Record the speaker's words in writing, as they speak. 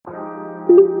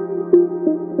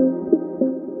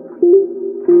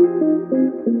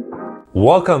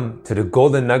Welcome to the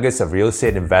Golden Nuggets of Real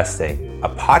Estate Investing, a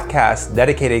podcast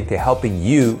dedicated to helping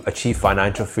you achieve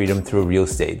financial freedom through real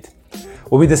estate.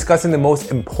 We'll be discussing the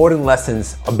most important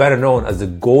lessons, or better known as the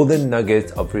Golden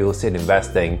Nuggets of Real Estate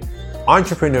Investing,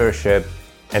 entrepreneurship,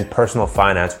 and personal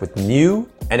finance with new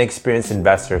and experienced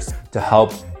investors to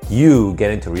help you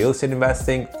get into real estate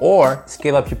investing or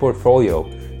scale up your portfolio.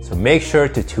 So make sure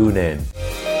to tune in.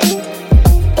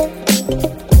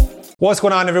 What's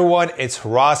going on, everyone? It's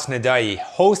Ross Nadai,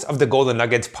 host of the Golden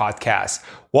Nuggets podcast.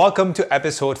 Welcome to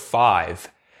episode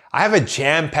 5. I have a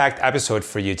jam-packed episode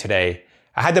for you today.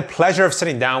 I had the pleasure of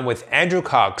sitting down with Andrew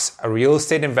Cox, a real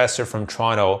estate investor from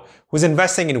Toronto who's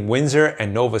investing in Windsor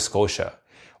and Nova Scotia.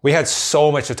 We had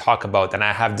so much to talk about, and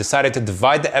I have decided to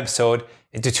divide the episode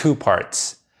into 2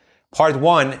 parts. Part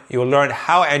 1, you'll learn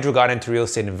how Andrew got into real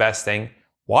estate investing,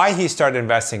 why he started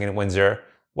investing in Windsor,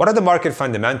 what are the market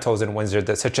fundamentals in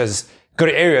Windsor, such as good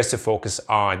areas to focus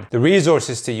on, the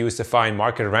resources to use to find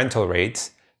market rental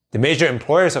rates, the major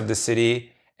employers of the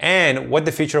city, and what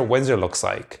the future of Windsor looks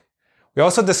like. We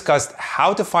also discussed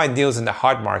how to find deals in the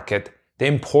hot market, the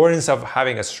importance of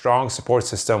having a strong support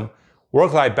system,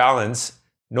 work-life balance,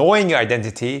 knowing your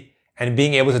identity, and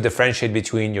being able to differentiate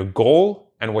between your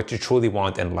goal and what you truly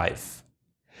want in life.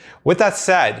 With that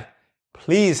said,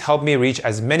 please help me reach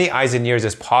as many eyes and ears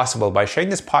as possible by sharing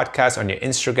this podcast on your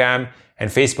Instagram and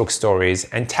Facebook stories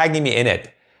and tagging me in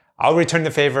it. I'll return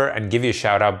the favor and give you a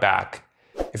shout out back.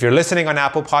 If you're listening on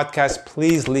Apple Podcasts,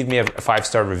 please leave me a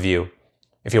 5-star review.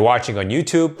 If you're watching on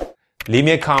YouTube, leave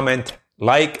me a comment,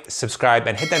 like, subscribe,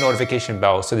 and hit that notification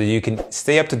bell so that you can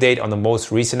stay up to date on the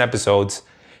most recent episodes.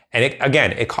 And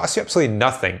it costs you absolutely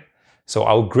nothing. So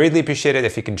I would greatly appreciate it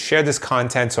if you can share this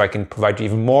content so I can provide you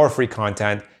even more free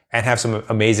content and have some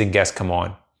amazing guests come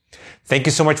on. Thank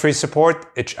you so much for your support.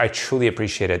 I truly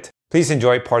appreciate it. Please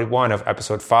enjoy part 1 of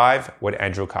episode 5 with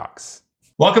Andrew Cox.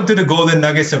 Welcome to the Golden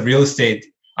Nuggets of Real Estate.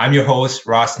 I'm your host,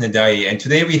 Ross Nadai, and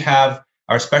today we have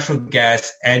our special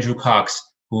guest, Andrew Cox,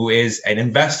 who is an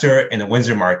investor in the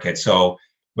Windsor market. So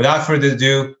without further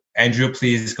ado, Andrew,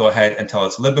 please go ahead and tell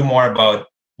us a little bit more about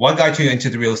what got you into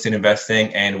the real estate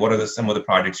investing and what are some of the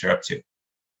projects you're up to.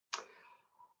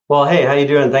 Well, hey, how you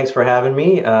doing? Thanks for having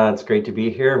me. It's great to be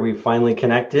here. We finally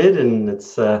connected, and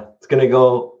it's going to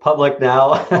go public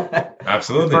now.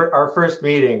 Absolutely. For our first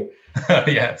meeting.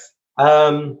 Yes.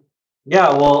 Yeah.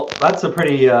 Well, that's a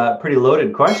pretty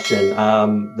loaded question.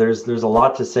 There's a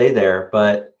lot to say there,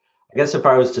 but I guess if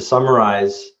I was to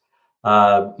summarize,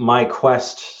 my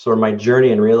quest or my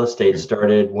journey in real estate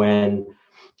started when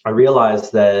I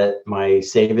realized that my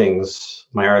savings,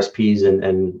 my RSPs,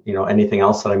 and anything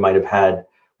else that I might have had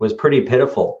was pretty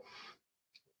pitiful.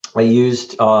 I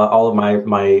used all of my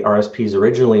RSPs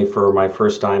originally for my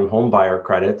first time home buyer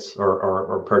credits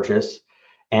or purchase,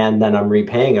 and then I'm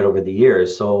repaying it over the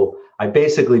years. So I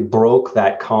basically broke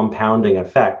that compounding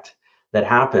effect that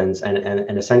happens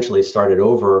and essentially started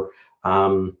over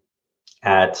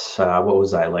at what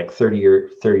was I, like 30 or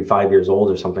 35 years old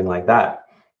or something like that.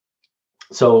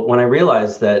 So when I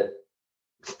realized that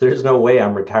there's no way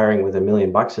I'm retiring with $1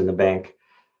 million in the bank,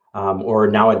 or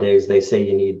nowadays they say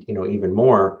you need, even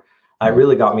more. It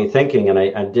really got me thinking, and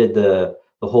I did the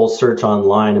whole search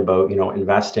online about,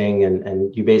 investing,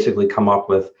 and you basically come up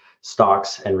with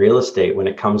stocks and real estate when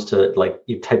it comes to, like,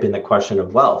 you type in the question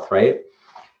of wealth, right?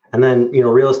 And then,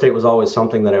 real estate was always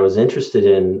something that I was interested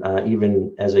in.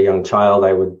 Even as a young child,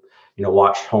 I would,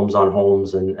 watch Homes on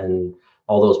Homes and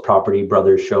all those Property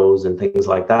Brothers shows and things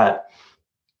like that.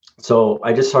 So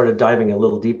I just started diving a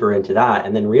little deeper into that,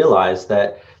 and then realized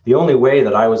that the only way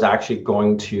that I was actually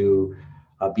going to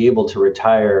be able to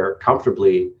retire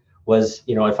comfortably was,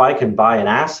 if I can buy an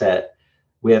asset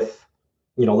with,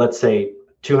 let's say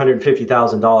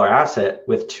 $250,000 asset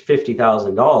with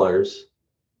 $50,000,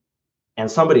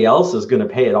 and somebody else is going to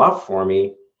pay it off for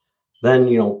me, then,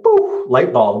 poof,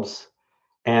 light bulbs.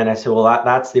 And I said, well,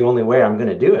 that's the only way I'm going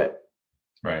to do it.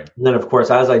 Right. And then, of course,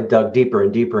 as I dug deeper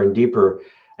and deeper and deeper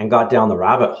and got down the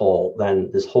rabbit hole, then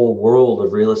this whole world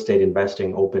of real estate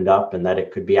investing opened up, and that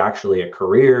it could be actually a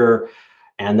career.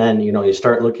 And then, you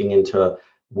start looking into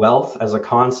wealth as a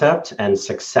concept and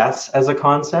success as a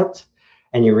concept.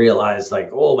 And you realize, like,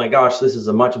 oh my gosh, this is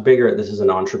an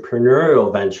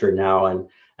entrepreneurial venture now. And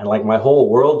like my whole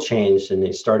world changed, and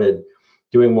they started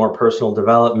doing more personal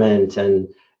development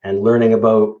and learning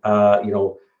about,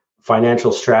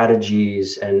 financial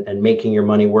strategies and making your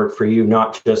money work for you,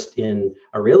 not just in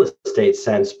a real estate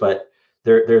sense, but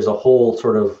there's a whole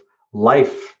sort of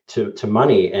life to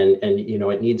money, and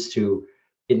it needs to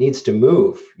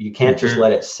move. You can't just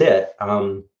let it sit.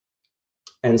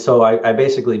 And so I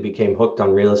basically became hooked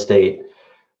on real estate,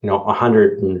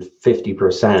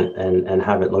 150% and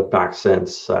haven't looked back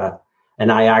since.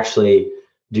 And I actually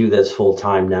do this full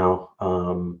time now.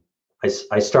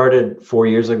 I started 4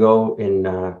 years ago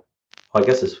I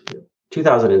guess it's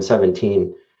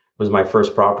 2017 was my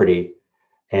first property.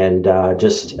 And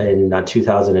just in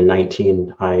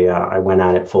 2019, I went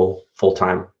at it full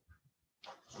time.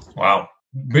 Wow.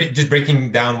 Just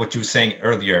breaking down what you were saying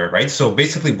earlier, right? So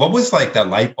basically, what was like that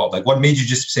light bulb? Like, what made you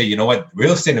just say, you know what,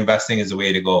 real estate investing is the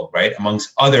way to go, right?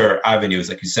 Amongst other avenues,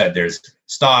 like you said, there's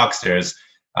stocks, there's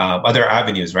other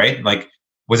avenues, right? Like,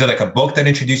 was it like a book that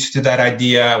introduced you to that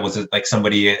idea? Was it like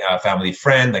somebody, a family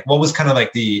friend? Like, what was kind of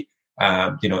like the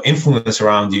influence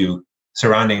around you,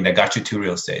 surrounding that got you to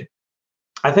real estate?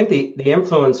 I think the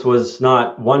influence was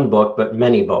not one book, but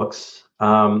many books.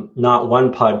 Not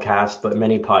one podcast, but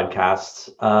many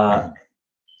podcasts.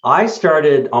 I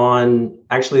started on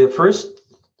actually the first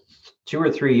 2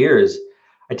 or 3 years.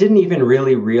 I didn't even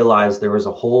really realize there was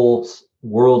a whole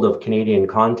world of Canadian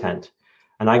content.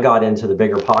 And I got into the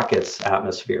Bigger Pockets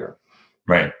atmosphere.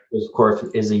 Right. Which, of course,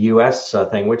 is a US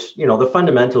thing, which, the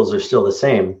fundamentals are still the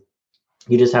same.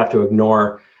 You just have to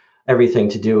ignore everything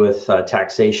to do with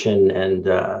taxation and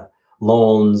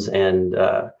loans and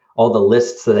all the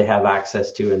lists that they have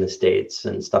access to in the States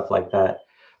and stuff like that.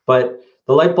 But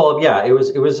the light bulb, yeah, it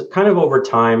was kind of over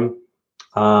time,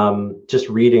 just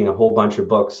reading a whole bunch of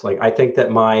books. Like, I think that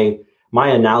my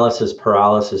analysis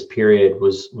paralysis period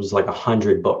was like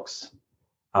 100 books.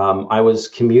 I was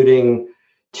commuting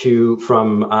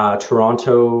from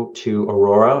Toronto to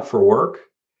Aurora for work.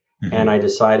 Mm-hmm. And I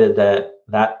decided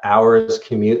that hour's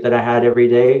commute that I had every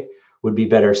day would be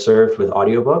better served with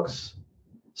audiobooks.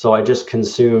 So I just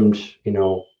consumed,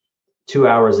 2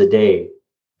 hours a day,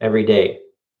 every day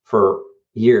for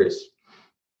years.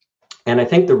 And I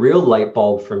think the real light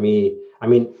bulb for me, I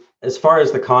mean, as far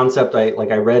as the concept, I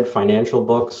read financial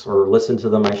books, or listened to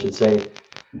them, I should say,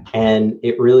 and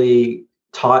it really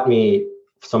taught me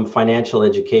some financial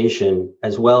education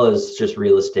as well as just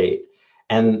real estate.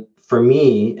 And for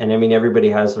me, and I mean, everybody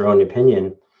has their own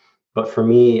opinion, but for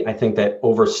me, I think that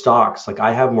over stocks, like,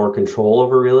 I have more control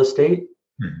over real estate.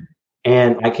 Mm-hmm.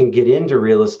 And I can get into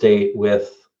real estate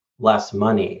with less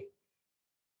money.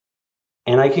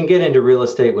 And I can get into real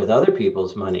estate with other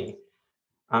people's money.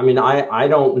 I mean, I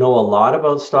don't know a lot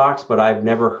about stocks, but I've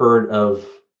never heard of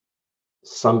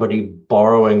somebody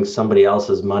borrowing somebody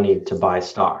else's money to buy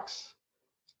stocks.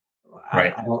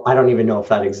 Right. I don't even know if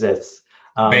that exists.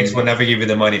 Banks will never give you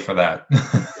the money for that.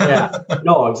 Yeah,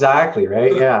 no, exactly.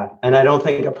 Right. Yeah. And I don't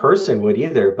think a person would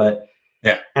either, but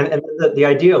yeah. And the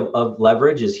idea of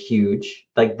leverage is huge.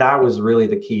 Like, that was really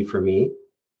the key for me.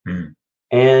 Mm.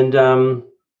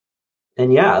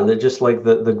 And yeah, just like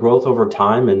the growth over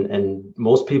time, and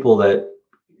most people that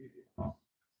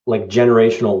like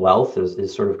generational wealth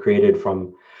is sort of created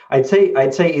from, I'd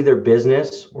say either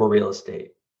business or real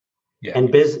estate. Yeah.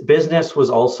 And business was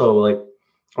also like,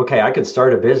 okay, I could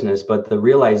start a business, but the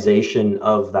realization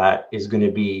of that is going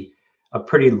to be a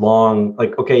pretty long,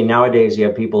 like, okay, nowadays you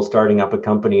have people starting up a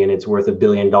company and it's worth $1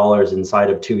 billion inside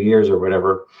of 2 years or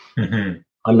whatever. Mm-hmm.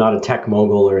 I'm not a tech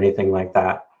mogul or anything like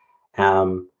that.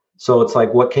 So it's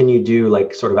like, what can you do,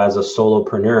 like, sort of as a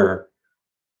solopreneur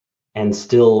and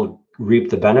still reap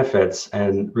the benefits?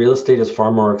 And real estate is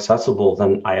far more accessible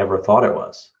than I ever thought it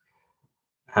was.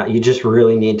 You just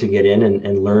really need to get in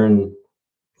and learn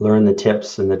the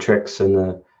tips and the tricks and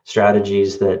the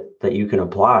strategies that you can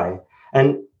apply.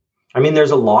 And I mean,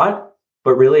 there's a lot,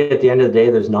 but really at the end of the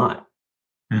day, there's not.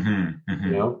 Mm-hmm,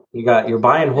 mm-hmm. You got your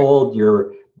buy and hold,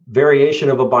 your variation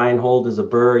of a buy and hold is a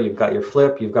BRRRR, you've got your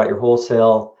flip, you've got your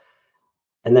wholesale.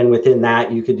 And then within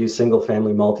that, you could do single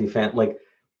family, multifamily. Like,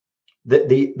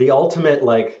 the ultimate,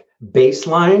 like,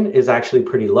 baseline is actually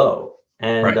pretty low.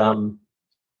 And right.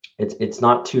 It's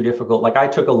not too difficult. Like, I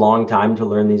took a long time to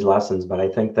learn these lessons, but I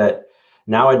think that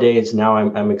nowadays, now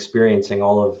I'm experiencing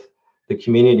all of the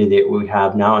community that we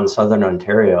have now in Southern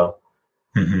Ontario.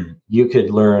 Mm-hmm. You could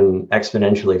learn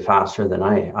exponentially faster than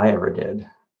I ever did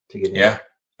to get in. Yeah.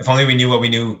 If only we knew what we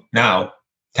knew now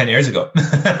 10 years ago.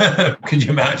 Could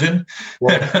you imagine?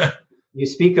 Well, you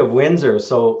speak of Windsor,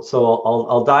 so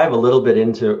I'll dive a little bit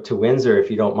into Windsor,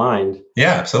 if you don't mind.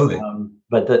 Yeah, absolutely.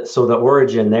 But the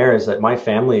origin there is that my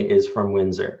family is from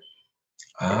Windsor.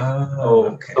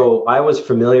 Okay. So I was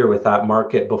familiar with that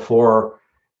market before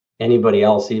anybody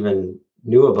else even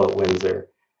knew about Windsor.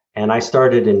 And I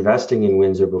started investing in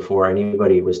Windsor before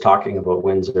anybody was talking about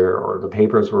Windsor or the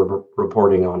papers were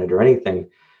reporting on it or anything.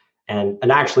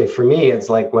 And actually, for me, it's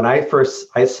like when I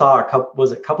saw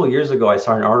a couple years ago, I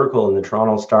saw an article in the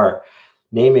Toronto Star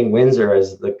naming Windsor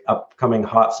as the upcoming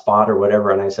hot spot or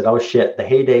whatever. And I said, oh shit, the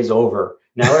heyday's over.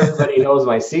 Now everybody knows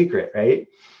my secret, right?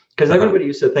 Because everybody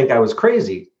used to think I was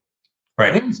crazy.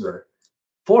 Right. Windsor,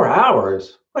 4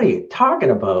 hours? What are you talking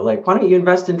about? Like, why don't you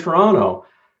invest in Toronto?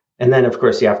 And then, of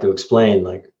course, you have to explain,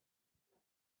 like,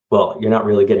 well, you're not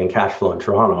really getting cash flow in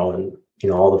Toronto, and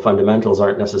all the fundamentals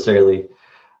aren't necessarily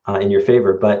in your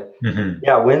favor. But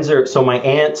yeah, Windsor. So my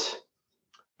aunt,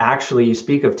 actually, you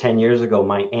speak of 10 years ago.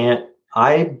 My aunt,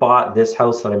 I bought this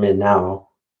house that I'm in now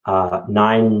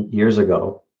 9 years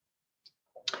ago.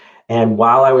 And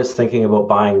while I was thinking about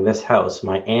buying this house,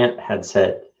 my aunt had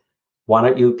said, why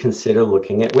don't you consider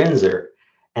looking at Windsor?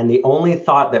 And the only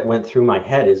thought that went through my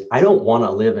head is, I don't want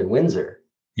to live in Windsor.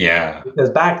 Yeah. Because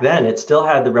back then it still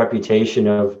had the reputation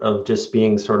of just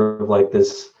being sort of like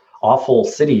this awful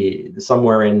city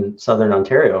somewhere in Southern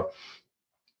Ontario.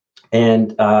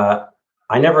 And I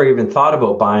never even thought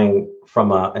about buying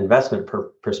from an investment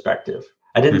perspective.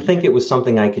 I didn't think it was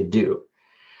something I could do.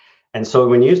 And so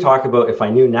when you talk about if I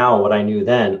knew now what I knew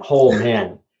then, oh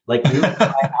man, like you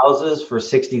buy houses for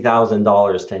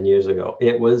 $60,000 10 years ago.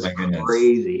 It was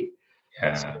crazy.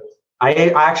 Yeah. So I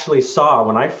actually saw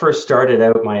when I first started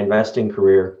out my investing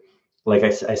career, like I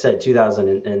said,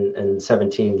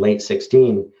 2017, late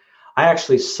 16, I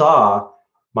actually saw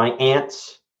my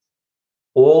aunt's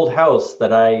old house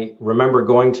that I remember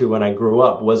going to when I grew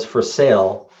up was for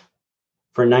sale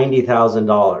for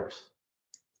 $90,000.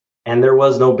 And there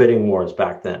was no bidding wars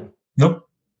back then. Nope.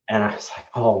 And I was like,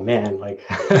 oh man, like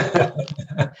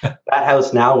that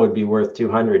house now would be worth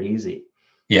 200 easy.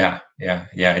 Yeah.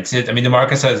 It's it. I mean, the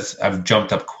markets have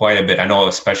jumped up quite a bit. I know,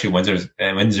 especially Windsor.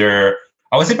 I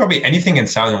would say probably anything in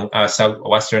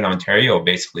southwestern Ontario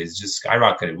basically is just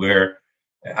skyrocketed.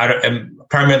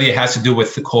 Primarily it has to do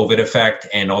with the COVID effect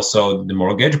and also the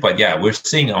mortgage. But yeah, we're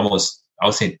seeing almost, I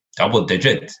would say,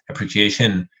 double-digit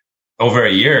appreciation over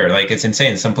a year. Like, it's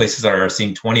insane. Some places are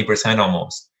seeing 20%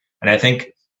 almost. And I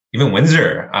think even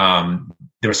Windsor,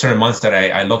 there were certain months that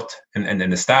I looked and in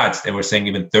the stats, they were saying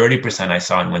even 30% I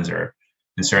saw in Windsor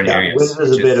in certain areas. Windsor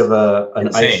is a bit of an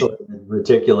isolated,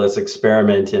 ridiculous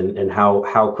experiment in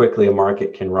how quickly a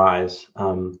market can rise.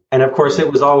 And of course,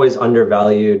 it was always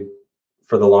undervalued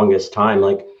for the longest time.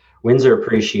 Like, Windsor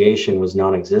appreciation was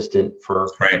non-existent for,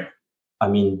 I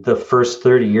mean, the first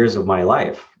 30 years of my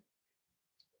life.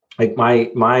 Like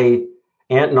my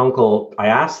aunt and uncle, I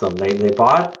asked them, they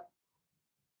bought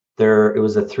it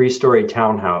was a 3-story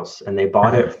townhouse, and they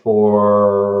bought it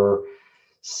for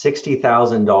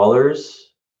 $60,000.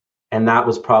 And that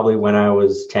was probably when I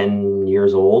was 10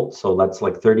 years old. So that's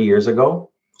like 30 years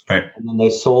ago. Right. And then they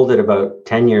sold it about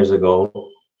 10 years ago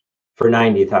for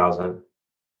 $90,000.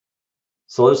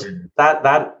 So so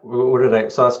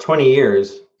that's 20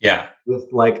 years. Yeah.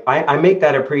 With like, I make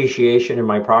that appreciation in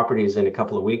my properties in a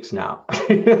couple of weeks now.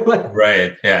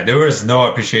 Right. Yeah. There was no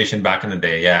appreciation back in the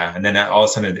day. Yeah. And then all of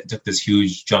a sudden it took this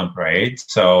huge jump. Right.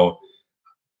 So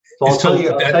I'll tell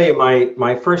you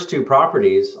my first 2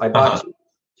 properties, I bought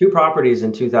two properties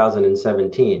in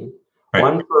 2017,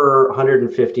 one for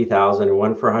 $150,000 and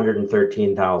one for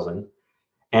 $113,000.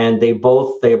 And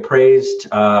they appraised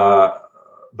about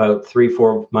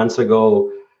 3-4 months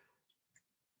ago.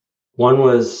 One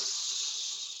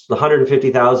was the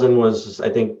 $150,000 was, I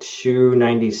think,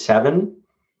 $297,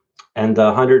 and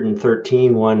the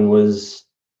 $113,000 one was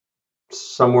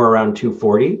somewhere around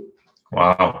 $240.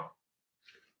 Wow.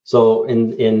 So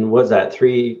in what's that,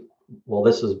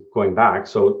 this is going back,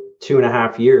 so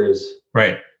 2.5 years,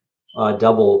 right?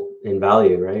 Double in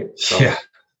value, right? So, yeah.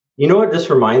 You know what this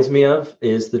reminds me of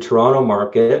is the Toronto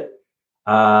market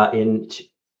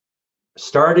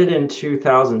started in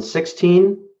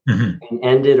 2016 and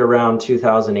ended around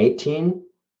 2018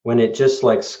 when it just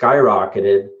like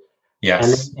skyrocketed.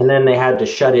 Yes. And then they had to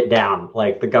shut it down.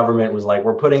 Like, the government was like,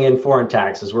 we're putting in foreign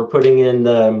taxes. We're putting in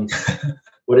the,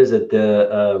 what is it?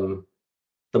 The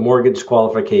mortgage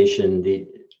qualification.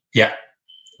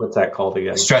 What's that called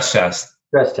again? Stress test.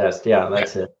 Stress test. Yeah,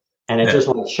 that's it. And it just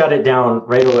like shut it down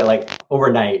right away, like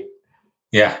overnight.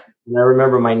 Yeah. And I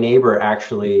remember my neighbor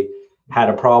actually had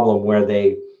a problem where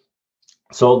they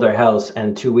sold their house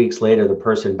and 2 weeks later the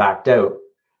person backed out,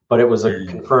 but it was a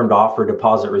confirmed offer,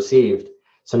 deposit received.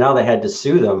 So now they had to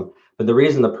sue them. But the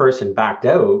reason the person backed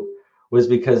out was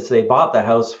because they bought the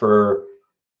house for,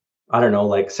 I don't know,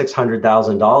 like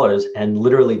 $600,000, and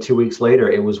literally 2 weeks later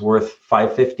it was worth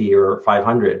 $550 or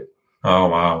 $500. Oh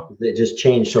wow! It just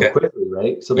changed so quickly,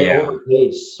 right? So they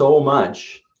overpaid so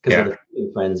much because of the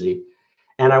trading frenzy.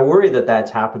 And I worry that that's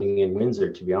happening in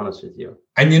Windsor, to be honest with you.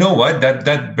 And you know what?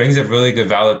 That brings a really good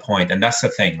valid point. And that's the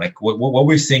thing. Like what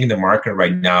we're seeing in the market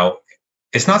right now,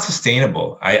 it's not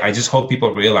sustainable. I just hope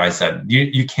people realize that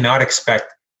you cannot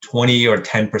expect 20 or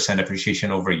 10%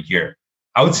 appreciation over a year.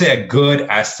 I would say a good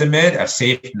estimate, a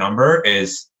safe number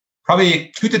is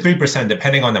probably 2 to 3%,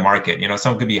 depending on the market.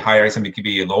 Some could be higher, some could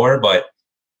be lower, but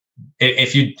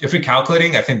if you're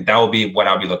calculating, I think that will be what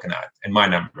I'll be looking at in my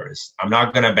numbers. I'm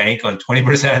not going to bank on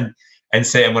 20% and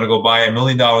say I'm going to go buy $1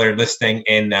 million listing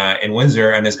in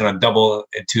Windsor and it's going to double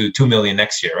to 2 million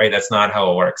next year, right? That's not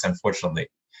how it works, unfortunately.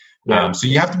 Yeah. So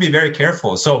you have to be very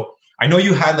careful. So I know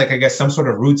you had some sort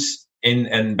of roots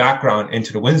and background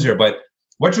into the Windsor, but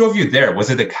what drove you there? Was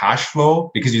it the cash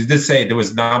flow? Because you did say there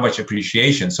was not much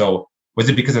appreciation. So was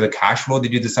it because of the cash flow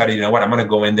that you decided, I'm going to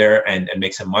go in there and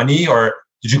make some money? Or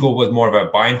did you go with more of a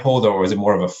buy and hold, or was it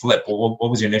more of a flip? What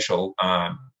was your initial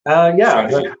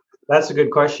strategy? That's a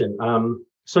good question.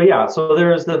 So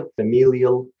there's the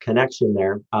familial connection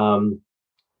there.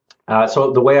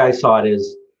 So the way I saw it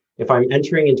is, if I'm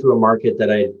entering into a market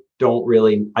that I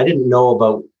didn't know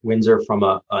about Windsor from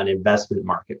an investment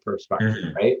market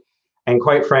perspective, right? And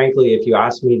quite frankly, if you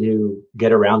asked me to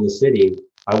get around the city,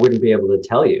 I wouldn't be able to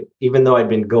tell you, even though I'd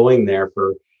been going there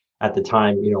for, at the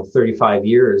time, 35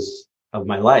 years of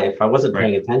my life. I wasn't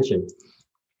paying attention.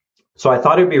 So I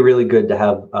thought it'd be really good to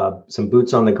have some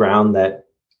boots on the ground that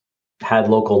had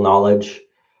local knowledge.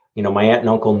 My aunt and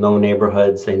uncle know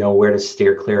neighborhoods. They know where to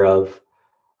steer clear of.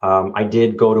 I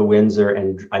did go to Windsor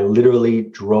and I literally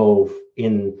drove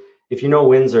in. If you know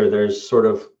Windsor, there's sort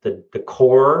of the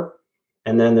core,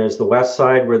 and then there's the west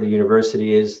side where the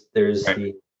university is. There's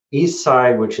the east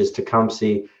side, which is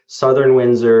Tecumseh. Southern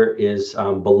Windsor is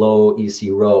below EC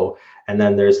Row. And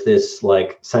then there's this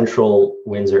central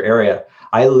Windsor area.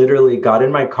 I literally got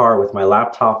in my car with my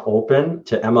laptop open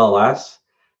to MLS,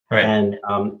 and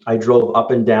I drove up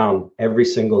and down every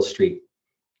single street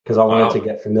because I wanted to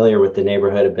get familiar with the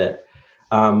neighborhood a bit.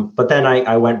 But then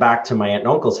I went back to my aunt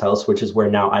and uncle's house, which is where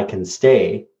now I can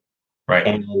stay. Right.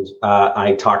 And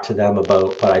I talked to them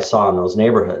about what I saw in those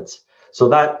neighborhoods. So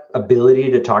that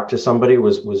ability to talk to somebody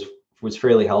was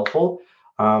fairly helpful.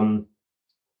 But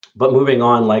moving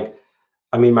on,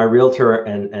 my realtor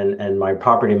and my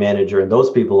property manager and those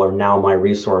people are now my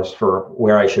resource for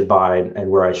where I should buy and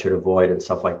where I should avoid and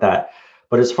stuff like that.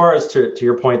 But as far as to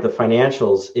your point, the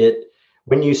financials,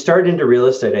 when you start into real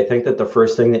estate, I think that the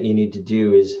first thing that you need to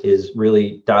do is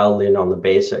really dial in on the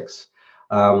basics.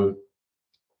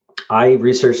 I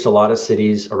researched a lot of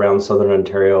cities around Southern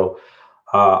Ontario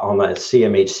on the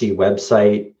CMHC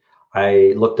website.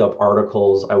 I looked up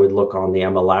articles. I would look on the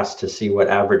MLS to see what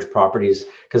average properties,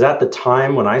 because at the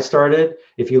time when I started,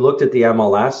 if you looked at the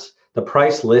MLS, the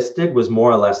price listed was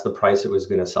more or less the price it was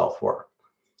going to sell for.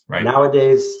 Right.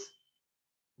 Nowadays,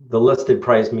 the listed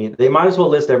price they might as well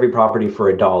list every property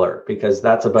for $1 because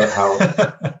that's about how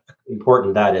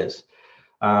important that is.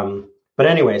 But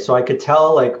anyway, so I could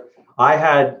tell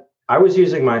I was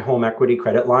using my home equity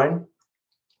credit line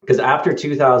because after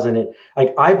 2000,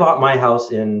 I bought my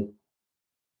house in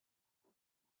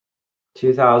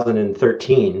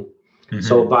 2013. Mm-hmm.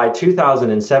 So by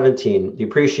 2017, the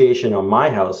appreciation on my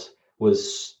house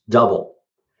was double.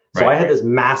 So I had this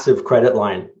massive credit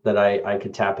line that I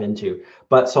could tap into.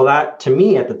 But so that to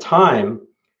me at the time,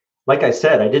 like I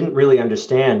said, I didn't really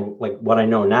understand what I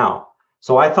know now.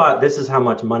 So I thought this is how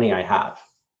much money I have,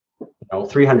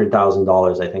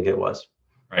 $300,000, I think it was.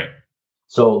 Right.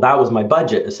 So that was my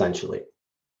budget essentially.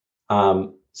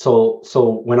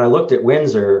 So when I looked at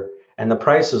Windsor and the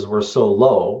prices were so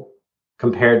low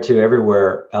compared to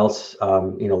everywhere else,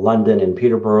 London and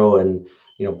Peterborough and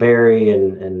Barrie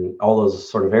and all those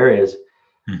sort of areas.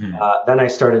 Mm-hmm. Then I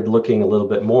started looking a little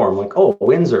bit more. I'm like, oh,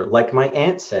 Windsor, like my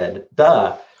aunt said,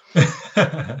 duh.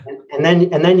 and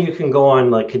then you can go on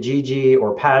Kijiji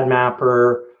or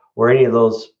PadMapper or any of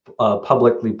those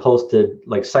publicly posted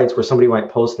sites where somebody might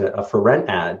post a for rent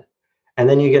ad, and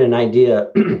then you get an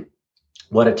idea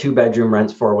what a 2-bedroom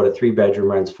rents for, what a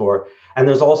 3-bedroom rents for. And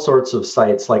there's all sorts of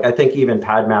sites. I think even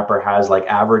PadMapper has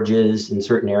averages in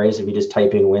certain areas if you just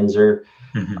type in Windsor.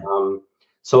 Mm-hmm.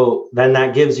 So then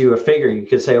that gives you a figure. You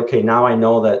could say, okay, now I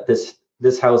know that this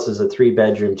house is a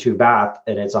 3-bedroom, 2-bath,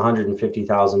 and it's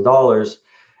 $150,000.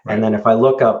 Right. And then if I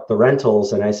look up the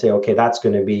rentals and I say, okay, that's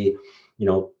going to be,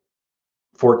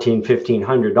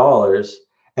 $1,500.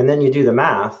 And then you do the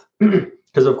math,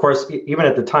 because of course, even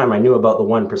at the time I knew about the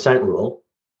 1% rule,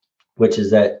 which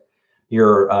is that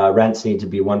your rents need to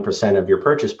be 1% of your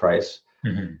purchase price.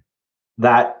 Mm-hmm.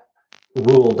 That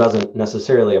rule doesn't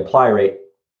necessarily apply right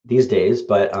these days,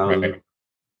 but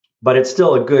it's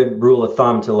still a good rule of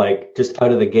thumb to just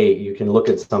out of the gate, you can look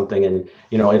at something and,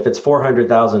 if it's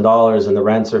 $400,000 and the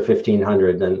rents are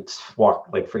 $1,500, then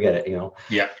forget it,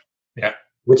 Yeah. Yeah.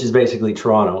 which is basically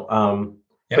Toronto.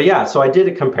 But yeah, so I did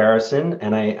a comparison,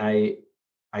 and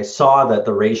I saw that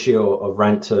the ratio of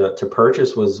rent to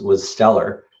purchase was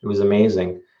stellar. It was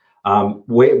amazing,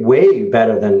 way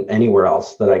better than anywhere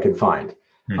else that I could find,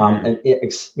 and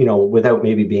without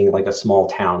maybe being like a small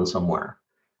town somewhere.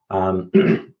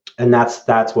 And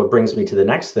that's what brings me to the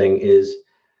next thing is,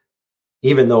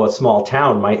 even though a small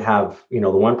town might have the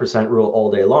 1% rule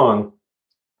all day long,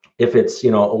 if it's a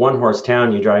one-horse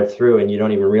town you drive through and you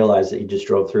don't even realize that you just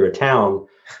drove through a town,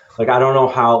 like I don't know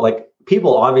how, like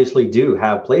people obviously do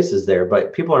have places there,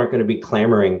 but people aren't going to be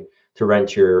clamoring to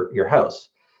rent your house.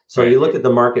 So you look at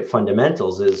the market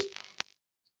fundamentals: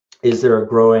 is there a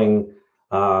growing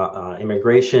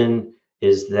immigration?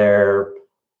 Is there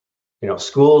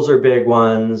schools are big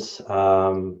ones.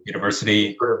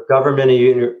 University, government,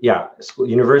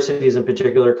 universities in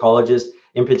particular, colleges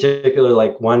in particular,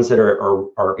 like ones that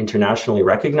are internationally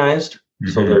recognized.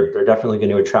 So they're definitely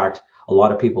going to attract a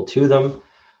lot of people to them.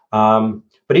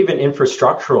 But even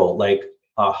infrastructural, like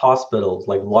hospitals,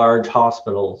 like large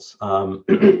hospitals.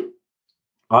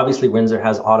 Obviously, Windsor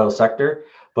has auto sector,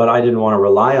 but I didn't want to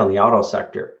rely on the auto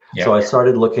sector. Yeah. So I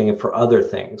started looking for other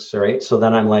things, right? So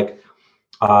then I'm like,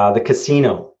 the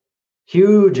casino,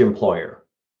 huge employer.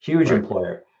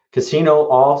 Casino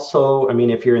also, I mean,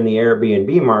 if you're in the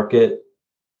Airbnb market,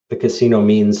 the casino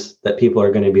means that people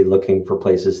are going to be looking for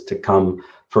places to come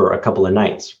for a couple of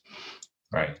nights.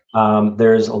 Right.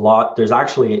 There's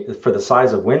actually, for the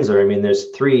size of Windsor, I mean, there's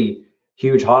 3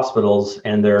 huge hospitals,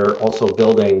 and they're also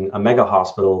building a mega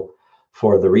hospital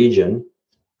for the region.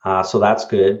 So that's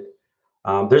good.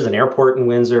 There's an airport in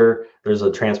Windsor. There's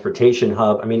a transportation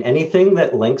hub. I mean, anything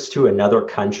that links to another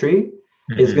country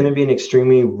is going to be an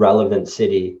extremely relevant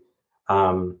city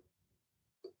to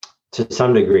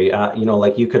some degree.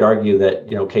 Like you could argue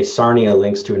that, Sarnia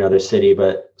links to another city,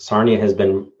 but Sarnia has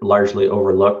been largely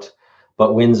overlooked.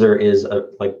 But Windsor is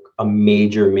a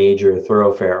major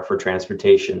thoroughfare for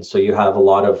transportation. So you have a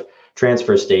lot of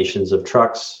transfer stations of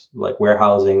trucks, like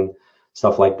warehousing,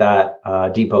 stuff like that,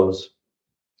 depots.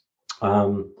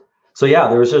 So yeah,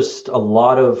 there was just a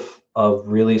lot of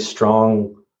really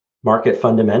strong market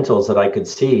fundamentals that I could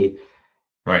see.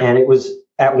 Right. And it was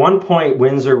at one point,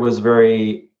 Windsor was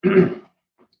very,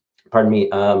 pardon me,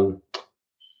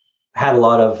 had a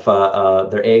lot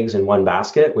of their eggs in one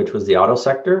basket, which was the auto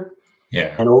sector.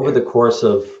 Yeah. And over the course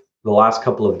of the last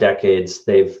couple of decades,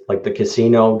 they've, like, the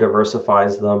casino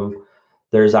diversifies them.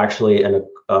 There's actually an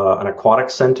aquatic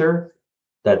center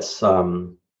that's,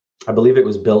 I believe it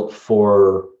was built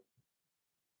for,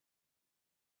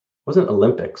 wasn't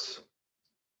Olympics?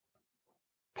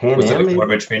 Was it more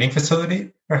of a training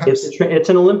facility, perhaps? It's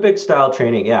an Olympic style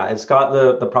training. Yeah, it's got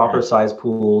the proper size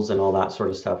pools and all that sort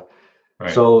of stuff.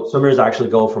 Right. So swimmers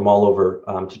actually go from all over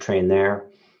to train there.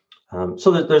 So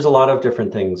there's a lot of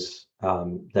different things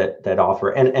that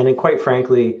offer, and quite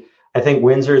frankly, I think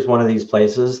Windsor is one of these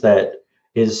places that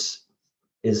is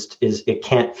it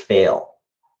can't fail.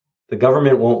 The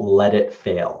government won't let it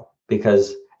fail,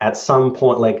 because at some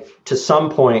point,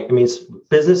 I mean,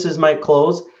 businesses might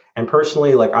close. And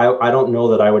personally, like, I don't know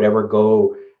that I would ever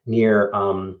go near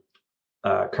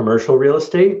commercial real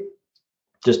estate,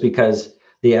 just because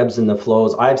the ebbs and the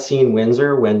flows. I've seen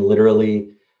Windsor when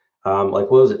literally,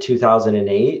 what was it,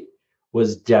 2008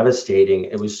 was devastating.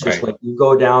 It was just like, you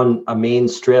go down a main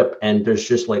strip and there's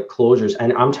just like closures.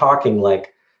 And I'm talking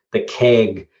like the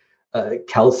Keg,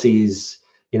 Kelsey's,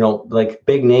 like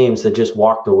big names that just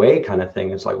walked away kind of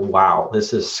thing. It's like, wow,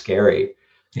 this is scary.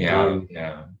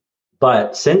 Yeah.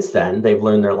 But since then, they've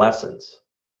learned their lessons,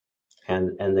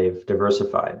 and they've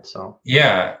diversified. So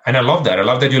yeah, and I love that. I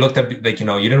love that you looked at, you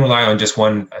didn't rely on just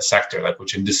one sector, like,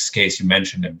 which in this case you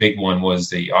mentioned, a big one was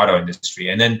the auto industry,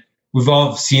 and then we've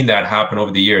all seen that happen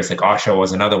over the years. Like Oshawa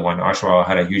was another one. Oshawa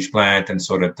had a huge plant, and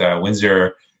so did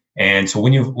Windsor. And so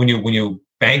when you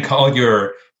bank all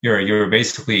your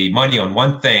basically money on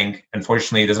one thing,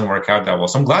 unfortunately, it doesn't work out that well.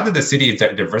 So I'm glad that the city is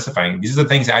diversifying. These are the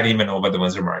things I didn't even know about the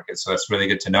Windsor market. So that's really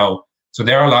good to know. So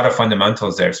there are a lot of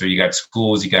fundamentals there. So you got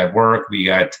schools, you got work, we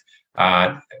got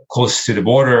close to the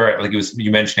border, like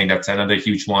you mentioning, that's another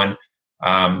huge one.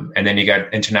 And then you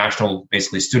got international,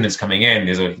 basically, students coming in.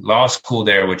 There's a law school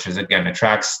there, which is, again,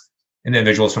 attracts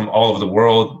individuals from all over the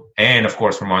world, and of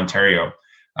course from Ontario.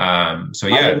 So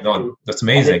yeah, that's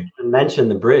amazing. I didn't mention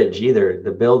the bridge either,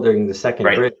 the building, the second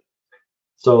bridge.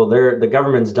 So the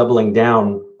government's doubling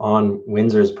down on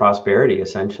Windsor's prosperity,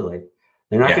 essentially.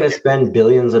 They're not going to spend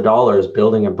billions of dollars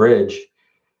building a bridge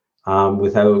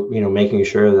without, making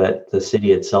sure that the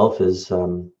city itself is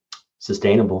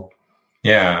sustainable.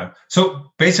 Yeah.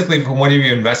 So basically, from what have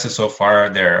you invested so far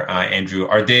there, Andrew?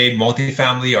 Are they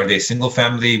multifamily? Are they single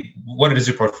family? What does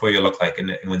your portfolio look like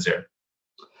in Windsor?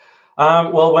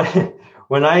 Well,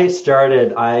 when I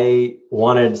started, I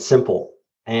wanted simple,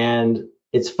 and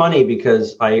it's funny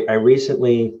because I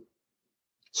recently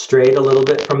strayed a little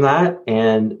bit from that,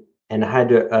 and had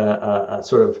to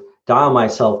sort of dial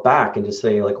myself back and just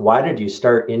say, like, why did you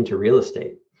start into real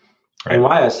estate? And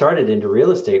Right. why I started into real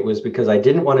estate was because I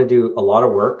didn't want to do a lot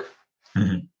of work.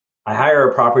 Hmm. I hire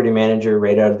a property manager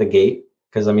right out of the gate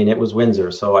because I mean it was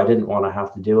Windsor, so I didn't want to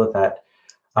have to deal with that.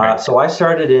 Right. So I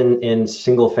started in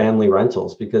single family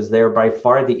rentals because they're by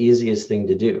far the easiest thing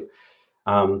to do.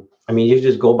 I mean, you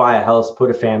just go buy a house,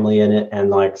 put a family in it, and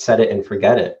like set it and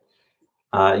forget it.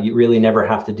 You really never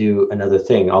have to do another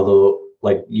thing. Although,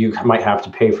 like you might have to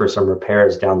pay for some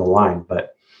repairs down the line,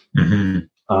 but Hmm.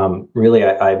 really,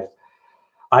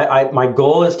 my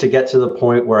goal is to get to the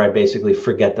point where I basically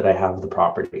forget that I have the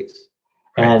properties,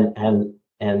 Right.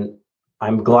 and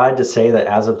I'm glad to say that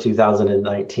as of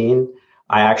 2019,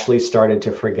 I actually started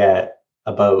to forget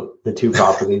about the two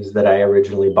properties that I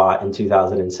originally bought in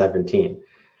 2017.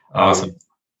 Um, Awesome.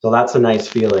 so that's a nice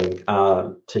feeling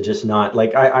to just not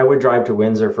like I would drive to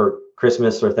Windsor for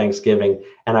Christmas or Thanksgiving,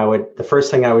 and the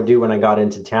first thing I would do when I got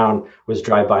into town was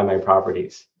drive by my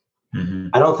properties. Hmm.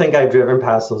 I don't think I've driven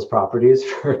past those properties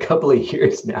for a couple of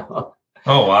years now.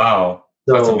 Oh, wow.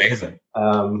 That's So amazing.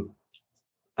 um,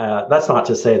 that's not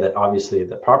to say that obviously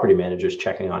the property manager is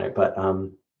checking on it, but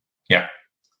Yeah.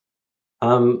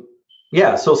 um,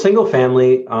 yeah. So single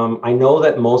family, I know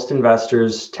that most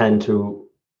investors tend to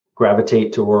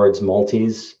gravitate towards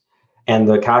multis, and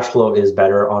the cash flow is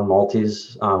better on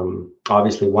multis.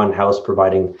 Obviously, one house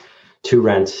providing two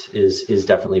rents is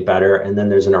definitely better, and then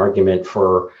there's an argument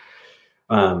for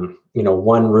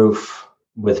one roof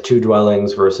with two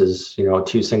dwellings versus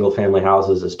two single family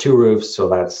houses is two roofs, so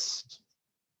that's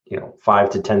five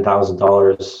to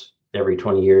 $10,000 every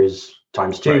 20 years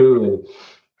times Right. two.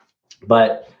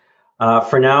 But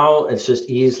for now, it's just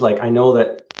ease. Like I know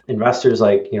that investors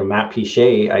like Matt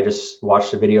Pichet, I just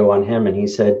watched a video on him, and he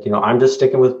said, I'm just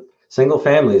sticking with single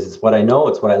families. It's what I know.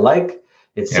 It's what I like.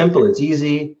 It's Yeah. simple. It's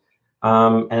easy.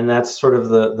 And that's sort of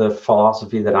the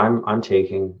philosophy that I'm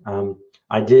taking.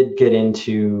 I did get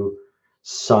into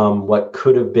some what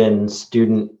could have been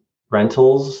student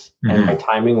rentals, and my Hmm.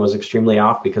 timing was extremely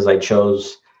off because I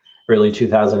chose early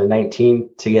 2019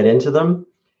 to get into them,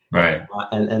 Right.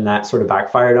 and that sort of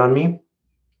backfired on me.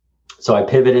 So I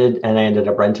pivoted and I ended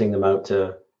up renting them out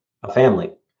to a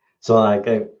family. So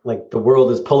like the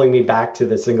world is pulling me back to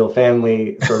the single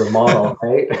family sort of model,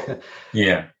 right?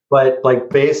 Yeah. But like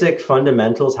basic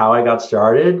fundamentals, how I got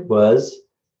started was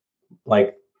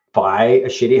like buy a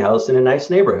shitty house in a nice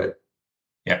neighborhood.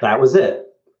 Yeah. That was it.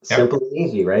 Yep. Simple and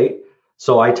easy, right?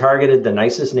 So I targeted the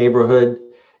nicest neighborhood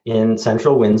in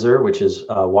central Windsor, which is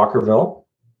Walkerville,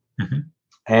 Hmm.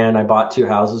 and I bought two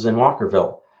houses in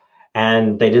Walkerville,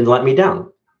 and they didn't let me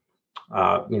down.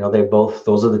 They both,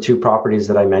 those are the two properties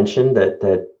that I mentioned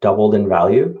that doubled in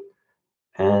value,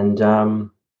 and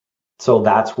so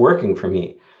that's working for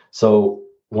me. So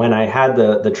when I had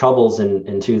the troubles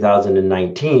in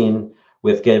 2019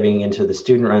 with getting into the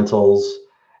student rentals,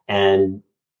 and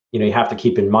you have to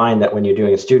keep in mind that when you're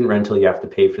doing a student rental, you have to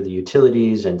pay for the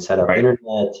utilities and set up Right.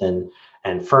 internet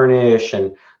and furnish,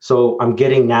 and so I'm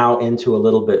getting now into a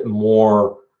little bit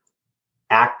more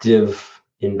active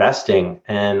investing,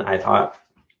 and I thought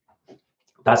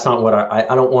that's not what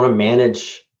I don't want to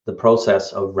manage the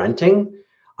process of renting.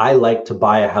 I like to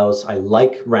buy a house. I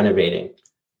like renovating.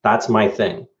 That's my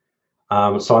thing.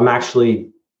 So I'm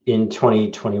actually in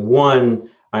 2021,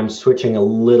 I'm switching a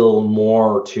little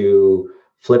more to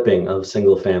flipping of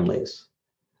single families.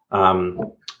 And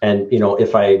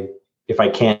if I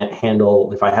can't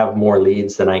handle, if I have more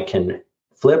leads than I can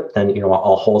flip, then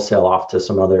I'll wholesale off to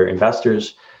some other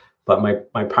investors. But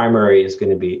my primary is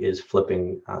going to be is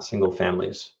flipping single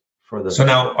families for So the.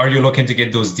 now, are you looking to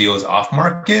get those deals off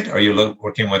market? Are you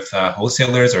working with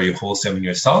wholesalers? Are you wholesaling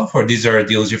yourself, or these are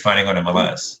deals you're finding on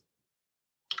MLS?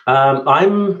 Um,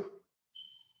 I'm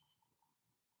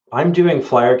I'm doing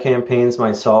flyer campaigns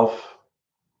myself,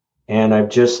 and I've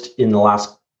just in the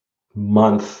last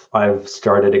month I've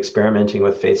started experimenting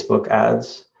with Facebook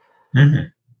ads. Hmm.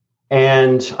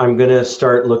 And I'm going to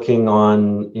start looking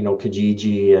on,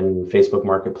 Kijiji and Facebook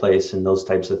Marketplace and those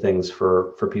types of things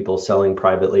for people selling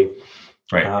privately.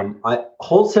 Right.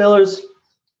 Wholesalers,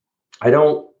 I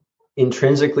don't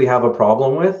intrinsically have a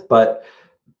problem with, but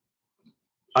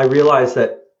I realize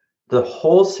that the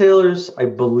wholesalers,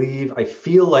 I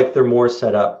feel like they're more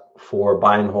set up for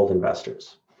buy and hold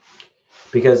investors.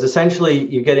 because essentially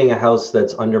you're getting a house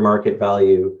that's under market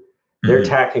value. They're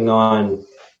tacking on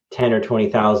 $10,000 or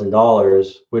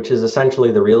 $20,000, which is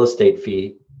essentially the real estate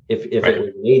fee if it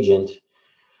was an agent.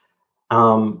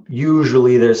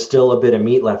 Usually there's still a bit of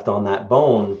meat left on that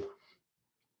bone.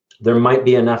 There might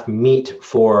be enough meat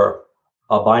for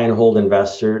a buy and hold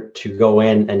investor to go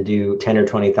in and do $10,000 or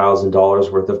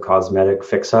 $20,000 worth of cosmetic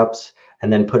fix-ups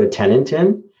and then put a tenant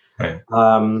in. Right.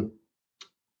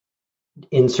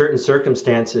 In certain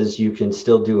circumstances, you can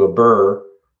still do a BRRRR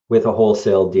with a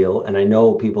wholesale deal. And I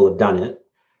know people have done it,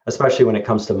 especially when it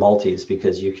comes to multis,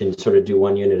 because you can sort of do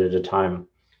one unit at a time.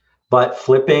 But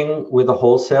flipping with a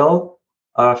wholesale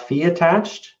fee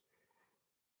attached,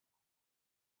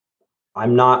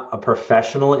 I'm not a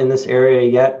professional in this area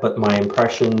yet, but my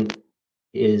impression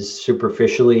is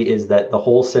superficially is that the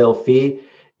wholesale fee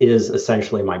is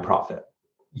essentially my profit.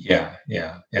 Yeah.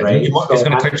 Right? It's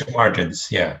going to cut your margins.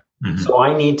 Yeah. So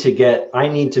I need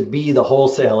to be the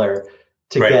wholesaler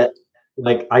to get,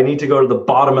 like, I need to go to the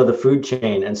bottom of the food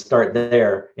chain and start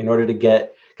there in order to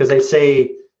get, because they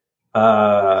say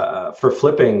for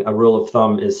flipping, a rule of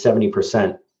thumb is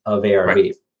 70% of ARV.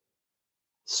 Right.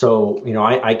 So,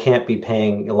 I can't be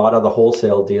paying, a lot of the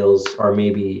wholesale deals are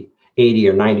maybe 80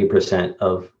 or 90%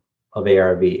 of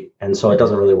ARV. And so it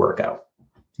doesn't really work out.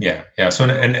 Yeah. So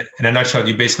in a nutshell,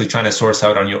 you're basically trying to source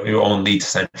out on your own leads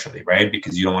essentially, right?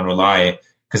 Because you don't want to rely,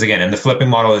 because again, and the flipping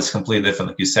model is completely different.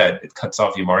 Like you said, it cuts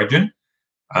off your margin.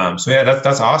 So yeah,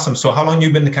 that's awesome. So how long have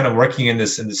you been kind of working in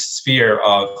this sphere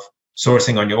of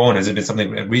sourcing on your own? Has it been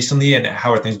something recently, and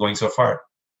how are things going so far?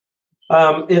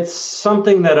 It's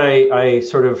something that I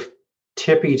sort of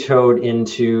tippy-toed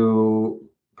into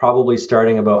probably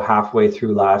starting about halfway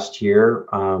through last year.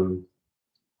 But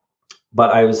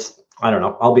I don't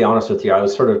know, I'll be honest with you, I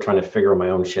was sort of trying to figure my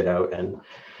own shit out, and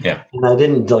I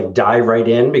didn't like dive right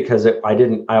in because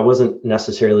I wasn't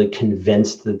necessarily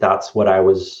convinced that that's what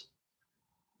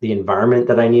the environment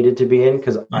that I needed to be in,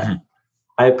 because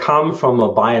I've come from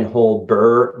a buy and hold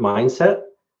BRRRR mindset.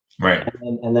 Right.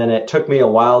 And then it took me a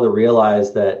while to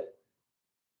realize that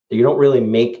you don't really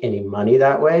make any money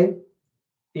that way.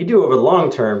 You do over the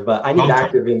long term, but I need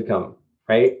active income,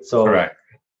 right? So, correct.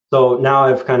 So now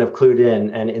I've kind of clued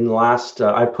in, and in the last,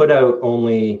 I put out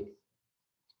only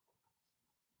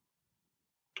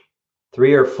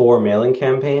 3 or 4 mailing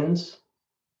campaigns,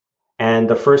 and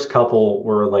the first couple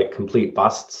were like complete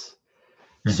busts.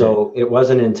 So it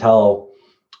wasn't until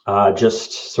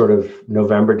just sort of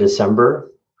November,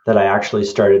 December that I actually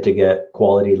started to get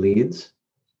quality leads.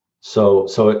 So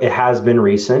it has been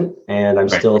recent, and I'm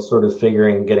still sort of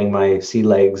getting my sea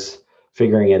legs,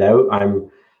 figuring it out. I'm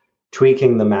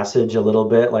tweaking the message a little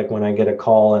bit, like when I get a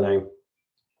call and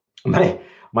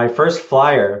my first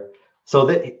flyer. So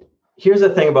here's the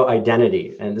thing about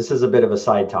identity, and this is a bit of a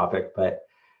side topic, but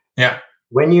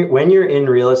when you're in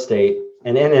real estate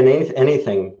and in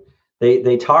anything,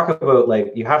 they talk about,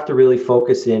 like, you have to really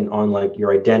focus in on like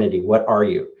your identity. What are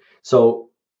you? So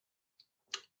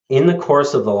in the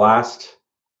course of the last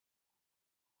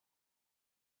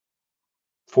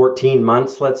 14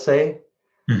 months, let's say,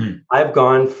 I've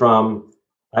gone from,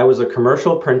 I was a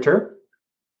commercial printer.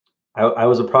 I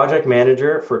was a project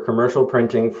manager for commercial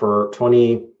printing for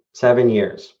 27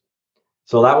 years.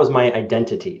 So that was my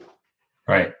identity.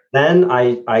 Right. Then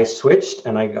I switched,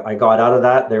 and I got out of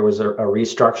that. There was a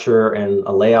restructure and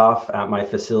a layoff at my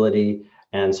facility.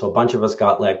 And so a bunch of us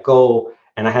got let go,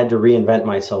 and I had to reinvent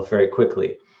myself very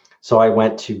quickly. So I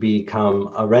went to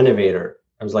become a renovator.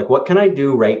 I was like, what can I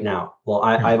do right now? Well,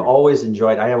 I've always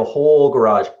enjoyed, I have a whole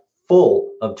garage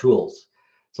full of tools.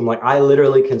 So I'm like, I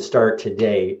literally can start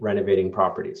today renovating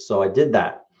properties. So I did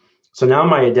that. So now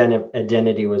my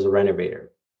identity was a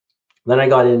renovator. Then I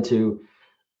got into,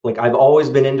 like, I've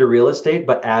always been into real estate,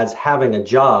 but as having a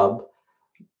job,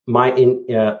 my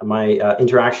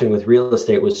interaction with real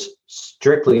estate was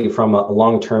strictly from a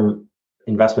long-term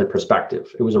investment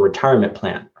perspective. It was a retirement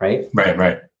plan, right?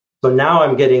 Right. So now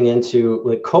I'm getting into,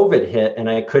 like, COVID hit and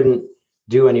I couldn't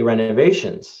do any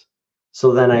renovations.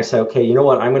 So then I said, okay, you know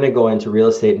what? I'm going to go into real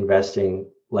estate investing,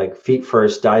 like, feet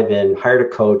first, dive in, hired a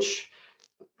coach.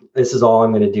 This is all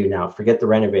I'm going to do now. Forget the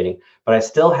renovating. But I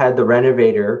still had the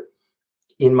renovator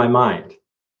in my mind.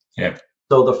 Yeah.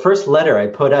 So the first letter I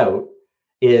put out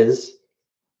is,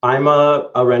 I'm a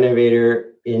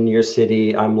renovator in your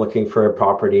city. I'm looking for a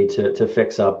property to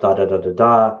fix up,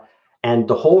 And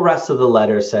the whole rest of the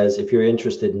letter says, if you're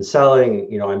interested in selling,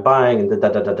 I'm buying, and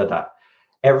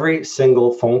Every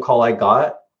single phone call I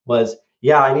got was,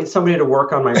 yeah, I need somebody to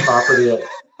work on my property.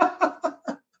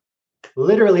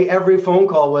 Literally every phone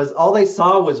call was, all they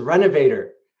saw was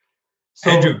renovator. So,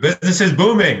 Andrew, business is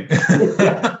booming.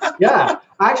 Yeah.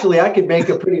 Actually, I could make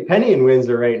a pretty penny in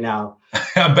Windsor right now.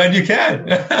 I bet you can.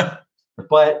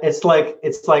 But it's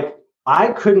like I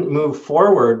couldn't move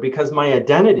forward because my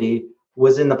identity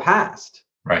was in the past.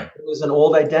 Right. It was an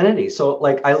old identity. So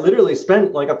like I literally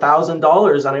spent like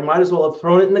 $1,000 and I might as well have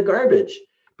thrown it in the garbage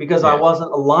because I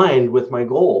wasn't aligned with my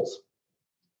goals.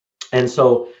 And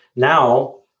so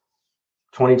now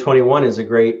 2021 is a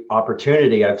great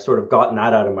opportunity. I've sort of gotten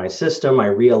that out of my system. I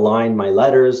realigned my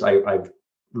letters. I've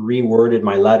reworded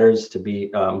my letters to be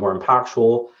more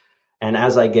impactful. And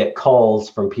as I get calls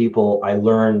from people, I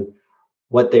learn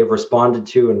what they've responded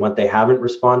to and what they haven't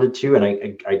responded to.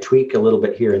 And I tweak a little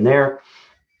bit here and there.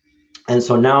 And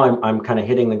so now I'm kind of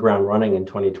hitting the ground running in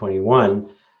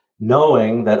 2021,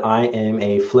 knowing that I am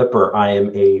a flipper. I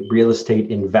am a real estate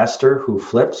investor who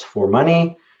flips for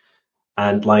money.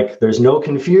 And like, there's no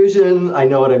confusion. I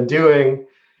know what I'm doing.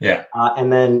 Yeah.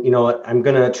 And then, I'm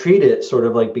going to treat it sort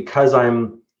of like, because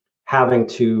I'm having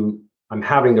to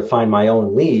find my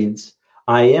own leads.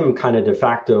 I am kind of de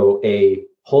facto a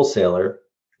wholesaler.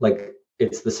 Like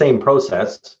it's the same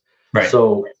process. Right.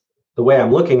 So the way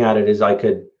I'm looking at it is I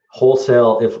could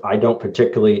wholesale if I don't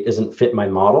particularly isn't fit my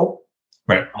model.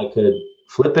 Right. I could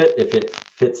flip it if it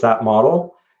fits that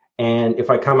model. And if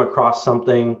I come across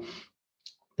something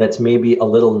that's maybe a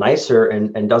little nicer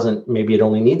and doesn't, maybe it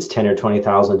only needs $10,000 or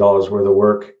 $20,000 worth of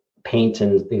work, paint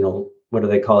and, what do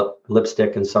they call it?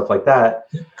 Lipstick and stuff like that.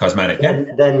 Cosmetic.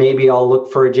 Then maybe I'll look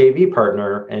for a JV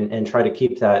partner and try to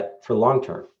keep that for long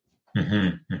term.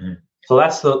 Mm-hmm, mm-hmm. So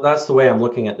that's the way I'm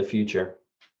looking at the future.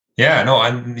 Yeah, no,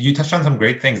 and you touched on some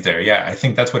great things there. Yeah, I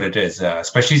think that's what it is.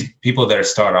 Especially people that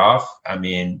start off. I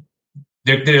mean,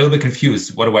 they're a little bit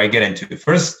confused. What do I get into?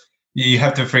 First, you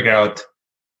have to figure out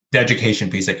the education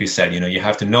piece, like you said. You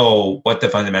have to know what the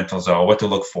fundamentals are, what to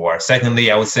look for.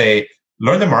 Secondly, I would say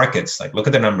learn the markets, like look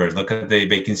at the numbers, look at the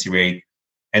vacancy rate.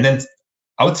 And then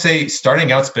I would say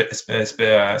starting out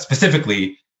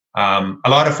specifically, a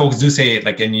lot of folks do say,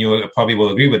 like, and you probably will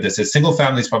agree with this, is single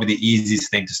family is probably the easiest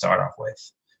thing to start off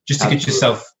with. Just to get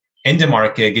yourself in the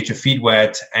market, get your feet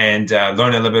wet and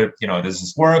learn a little bit, does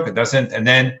this work? It doesn't. And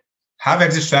then have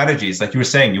exit strategies. Like you were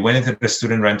saying, you went into the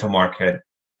student rental market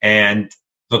and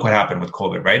look what happened with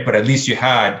COVID, right? But at least you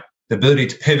had the ability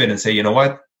to pivot and say, you know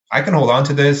what? I can hold on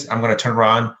to this. I'm going to turn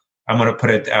around. I'm going to put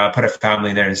a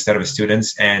family in there instead of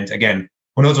students. And again,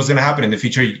 who knows what's going to happen in the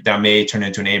future? That may turn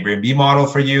into an Airbnb model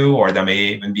for you, or that may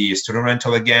even be a student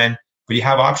rental again. But you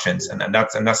have options, and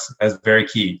that's very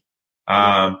key.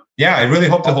 I really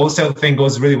hope the wholesale thing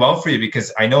goes really well for you,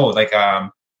 because I know, like,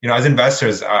 as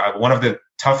investors, one of the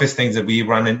toughest things that we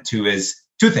run into is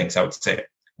two things. I would say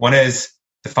one is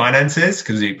the finances,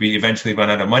 because we eventually run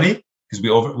out of money.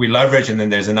 Because we leverage, and then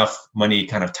there's enough money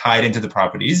kind of tied into the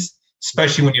properties,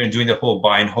 especially when you're doing the whole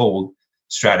buy and hold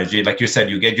strategy. Like you said,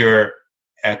 you get your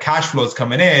cash flows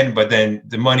coming in, but then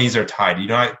the monies are tied.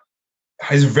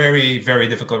 It's very, very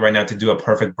difficult right now to do a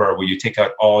perfect BRRRR where you take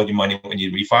out all your money when you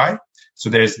refi. So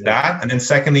there's that. And then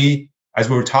secondly, as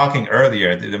we were talking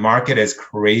earlier, the market is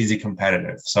crazy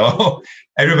competitive. So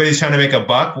everybody's trying to make a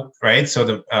buck, right? So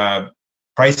the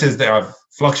prices that have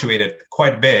fluctuated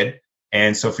quite a bit.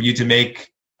 And so for you to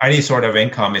make any sort of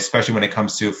income, especially when it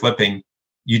comes to flipping,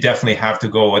 you definitely have to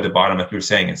go at the bottom, like you were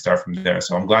saying, and start from there.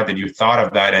 So I'm glad that you thought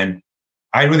of that. And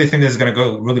I really think this is going to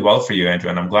go really well for you, Andrew.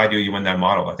 And I'm glad you went that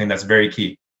model. I think that's very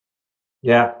key.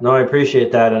 Yeah, no, I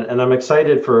appreciate that. And I'm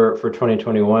excited for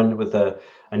 2021 with a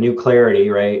new clarity,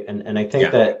 right? And I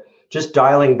think that just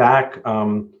dialing back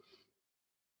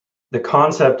the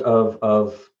concept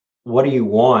of what do you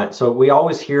want? So we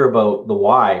always hear about the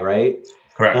why, right?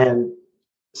 Correct. And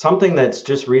something that's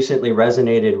just recently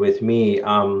resonated with me,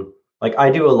 like I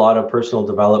do a lot of personal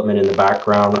development in the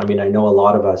background. I mean, I know a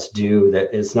lot of us do,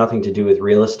 that is nothing to do with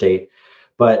real estate,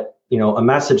 but a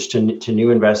message to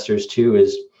new investors too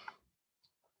is,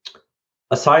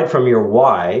 aside from your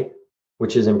why,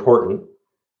 which is important,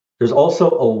 there's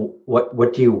also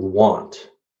what do you want?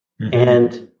 Mm-hmm.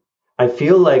 And I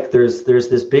feel like there's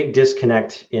this big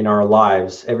disconnect in our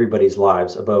lives, everybody's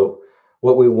lives, about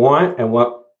what we want and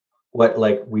what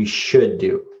like we should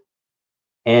do.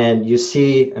 And you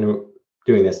see, and I'm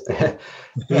doing this,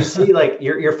 you see, like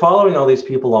you're following all these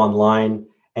people online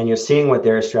and you're seeing what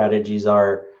their strategies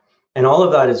are. And all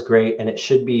of that is great. And it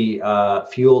should be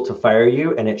fuel to fire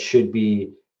you. And it should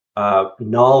be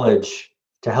knowledge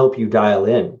to help you dial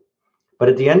in. But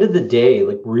at the end of the day,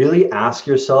 like really ask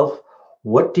yourself,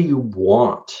 what do you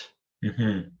want?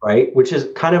 Mm-hmm. Right? Which is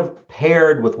kind of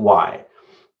paired with why.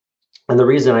 And the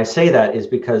reason I say that is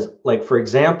because, like, for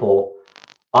example,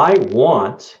 I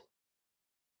want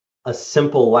a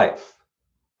simple life.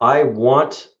 I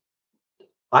want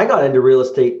I got into real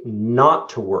estate not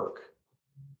to work.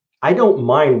 I don't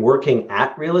mind working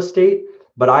at real estate,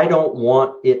 but I don't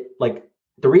want it, like,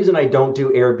 the reason I don't do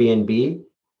Airbnb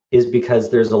is because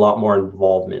there's a lot more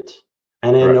involvement.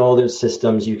 And I know there's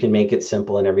systems, you can make it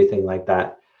simple and everything like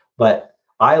that. But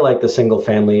I like the single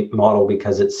family model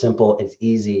because it's simple, it's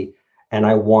easy, and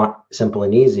I want simple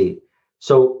and easy.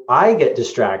 So I get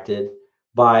distracted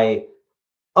by,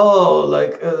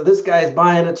 this guy's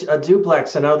buying a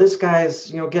duplex, and now this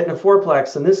guy's, getting a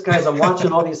fourplex, and this guy's, I'm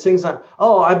watching all these things.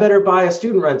 I better buy a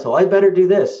student rental. I better do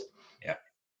this. Yeah.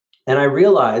 And I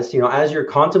realized, as you're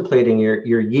contemplating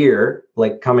your year,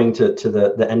 like coming to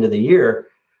the end of the year,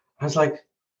 I was like,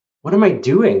 what am I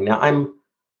doing now?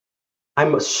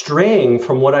 I'm straying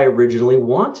from what I originally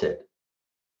wanted,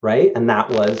 right? And that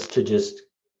was to just,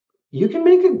 you can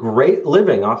make a great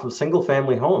living off of single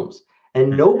family homes, and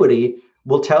nobody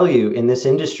will tell you in this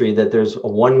industry that there's a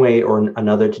one way or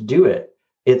another to do it.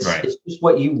 It's just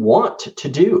what you want to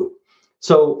do.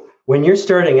 So when you're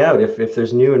starting out, if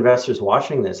there's new investors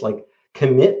watching this, like,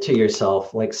 commit to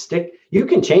yourself, like, you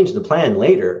can change the plan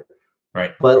later,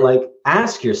 right? But like,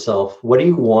 ask yourself, what do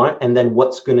you want? And then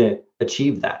what's going to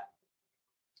achieve that?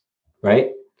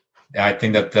 Right. I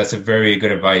think that's a very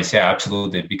good advice. Yeah,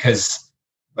 absolutely. Because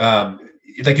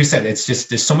like you said, it's just,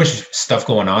 there's so much stuff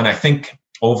going on. I think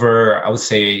over, I would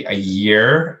say, a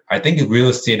year, I think real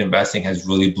estate investing has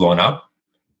really blown up.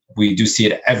 We do see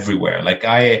it everywhere. Like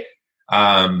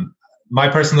my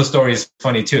personal story is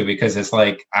funny too, because it's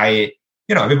like,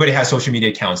 everybody has social media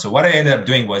accounts. So what I ended up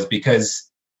doing was, because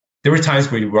there were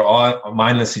times where we were all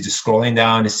mindlessly just scrolling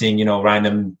down and seeing,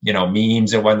 random,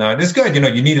 memes or whatnot. It's good.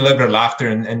 You need a little bit of laughter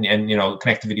and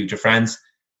connectivity with your friends.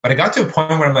 But I got to a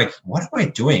point where I'm like, what am I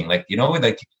doing? Like,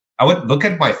 I would look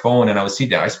at my phone and I would see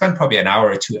that I spend probably an hour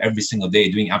or two every single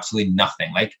day doing absolutely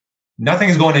nothing. Like, nothing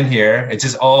is going in here. It's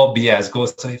just all BS.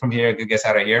 Goes from here, gets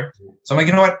out of here. So I'm like,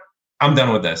 you know what? I'm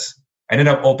done with this. I ended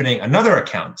up opening another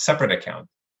account, separate account.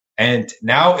 And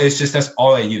now it's just, that's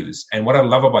all I use. And what I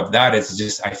love about that is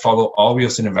just, I follow all real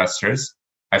estate investors.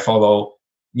 I follow,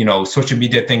 social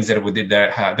media things that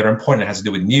are important, that has to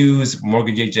do with news,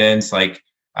 mortgage agents, like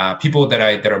people that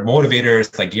are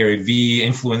motivators, like Gary Vee,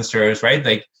 influencers, right?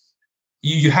 Like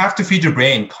you have to feed your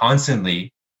brain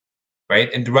constantly,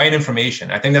 right? And the right information.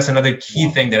 I think that's another key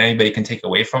thing that anybody can take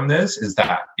away from this, is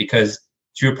that, because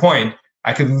to your point,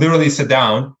 I could literally sit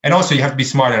down, and also you have to be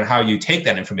smart on how you take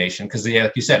that information. Because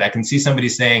like you said, I can see somebody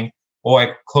saying,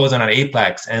 I closed on an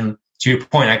eightplex. And to your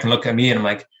point, I can look at me and I'm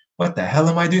like, what the hell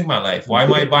am I doing in my life? Why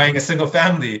am I buying a single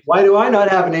family? Why do I not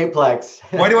have an eightplex?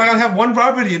 Why do I not have one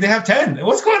property and they have 10?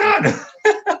 What's going on?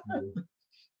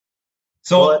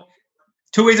 So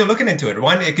two ways of looking into it.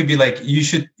 One, it could be like, you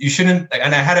shouldn't,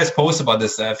 and I had a post about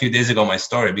this a few days ago in my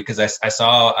story, because I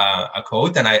saw a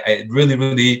quote, and I really,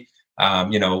 really,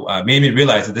 made me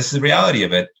realize that this is the reality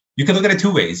of it. You can look at it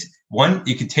two ways. One,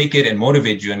 you can take it and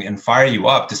motivate you and fire you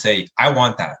up to say, I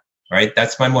want that, right?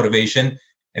 That's my motivation.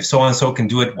 If so and so can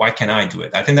do it, why can't I do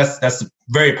it? I think that's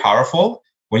very powerful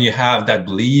when you have that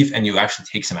belief and you actually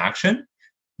take some action.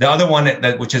 The other one,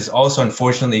 which is also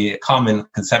unfortunately a common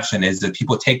conception, is that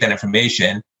people take that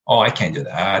information. I can't do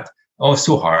that. It's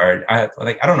too hard. I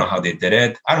don't know how they did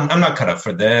it. I'm not cut up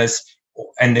for this.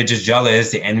 And they're just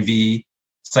jealous. They envy.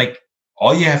 It's like,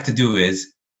 all you have to do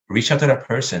is reach out to that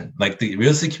person. Like, the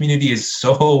real estate community is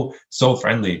so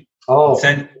friendly.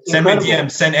 Send me DM,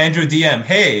 send Andrew DM.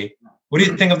 Hey, what do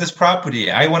you think of this property?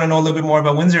 I want to know a little bit more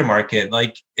about Windsor market.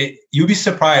 Like, you'd be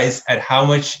surprised at how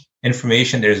much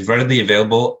information there's readily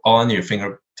available all on your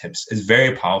fingertips. It's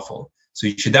very powerful. So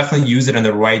you should definitely use it in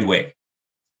the right way.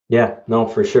 Yeah, no,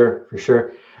 for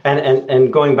sure.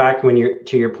 And going back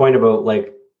to your point about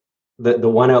like the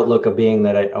one outlook of being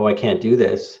that I can't do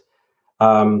this.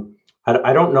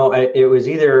 I don't know. It was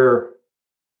either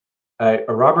a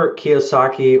Robert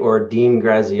Kiyosaki or Dean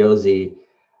Graziosi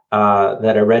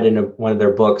that I read in one of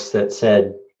their books that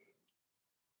said,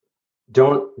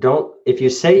 don't, if you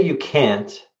say you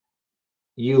can't,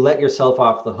 you let yourself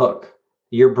off the hook.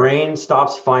 Your brain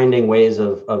stops finding ways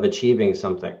of achieving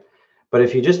something. But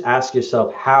if you just ask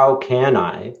yourself, how can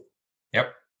I?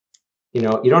 Yep. You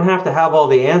don't have to have all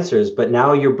the answers, but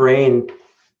now your brain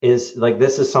is like,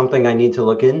 this is something I need to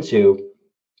look into.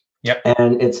 Yep.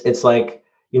 And it's like,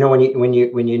 when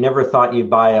you never thought you'd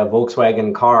buy a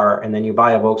Volkswagen car, and then you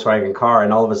buy a Volkswagen car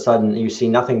and all of a sudden you see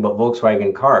nothing but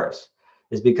Volkswagen cars,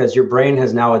 is because your brain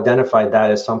has now identified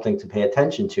that as something to pay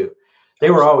attention to. They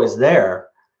were always there.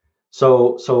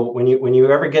 So when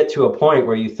you ever get to a point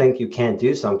where you think you can't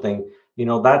do something,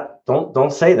 that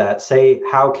don't say that. Say,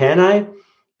 how can I?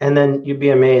 And then you'd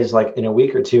be amazed, like in a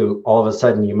week or two, all of a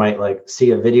sudden you might like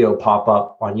see a video pop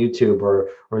up on YouTube or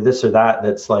this or that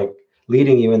that's like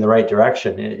leading you in the right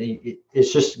direction.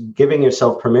 It's just giving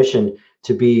yourself permission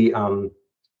to be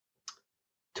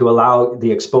to allow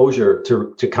the exposure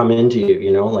to come into you,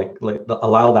 you know, like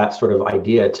allow that sort of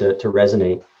idea to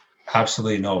resonate.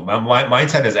 Absolutely. No, my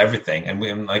mindset is everything. And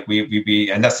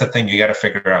and that's the thing you got to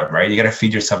figure out, right? You got to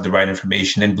feed yourself the right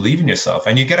information and believe in yourself,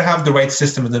 and you got to have the right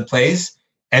systems in place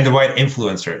and the right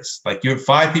influencers. Like your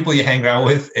 5 people you hang out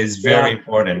with is very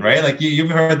important, right? Like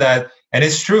you've heard that, and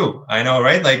it's true. I know,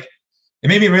 right? Like it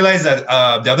made me realize that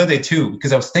the other day too,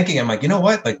 because I was thinking, I'm like, you know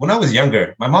what? Like when I was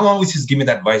younger, my mom always used to give me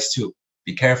that advice too.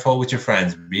 Be careful with your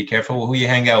friends. Be careful who you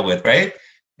hang out with, right?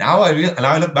 Now I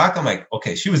look back, I'm like,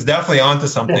 okay, she was definitely onto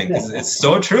something. It's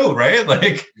so true, right?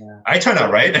 Like I turn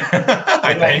out right,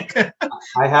 I think.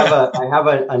 I have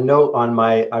a note on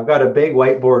I've got a big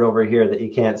whiteboard over here that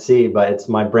you can't see, but it's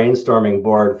my brainstorming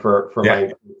board for my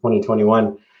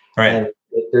 2021. Right. And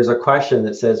there's a question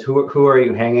that says, who are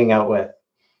you hanging out with?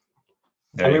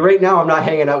 Right now I'm not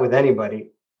hanging out with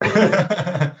anybody.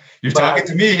 You're talking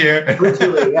to me here.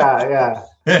 Virtually, yeah.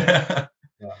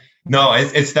 No,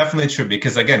 it's definitely true,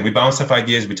 because again, we bounce off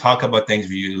ideas, we talk about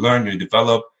things, you learn, you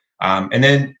develop, and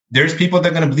then there's people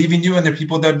that are going to believe in you, and there are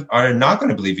people that are not going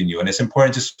to believe in you, and it's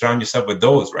important to surround yourself with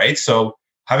those, right? So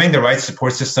having the right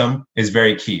support system is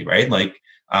very key, right? Like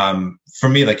for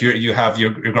me, like you have your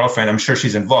girlfriend, I'm sure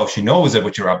she's involved, she knows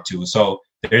what you're up to, so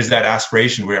there's that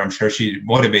aspiration where I'm sure she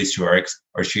motivates you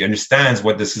or she understands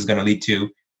what this is going to lead to.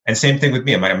 And same thing with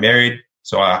me. I'm married,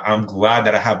 so I'm glad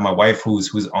that I have my wife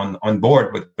who's on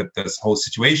board with this whole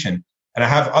situation. And I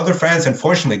have other friends,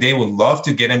 unfortunately, they would love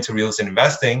to get into real estate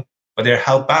investing, but they're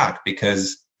held back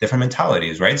because different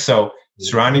mentalities, right? So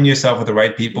surrounding yourself with the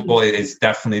right people is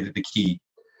definitely the key.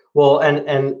 Well,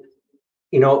 and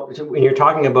you know, when you're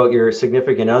talking about your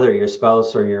significant other, your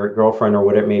spouse or your girlfriend or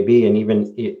what it may be, and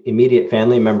even immediate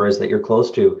family members that you're close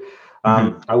to,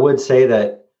 I would say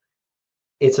that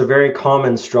it's a very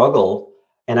common struggle.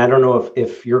 And I don't know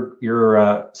if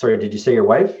you're sorry, did you say your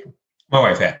wife? My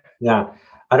wife, yeah. Yeah.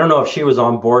 I don't know if she was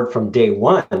on board from day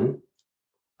one.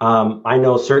 I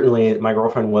know certainly my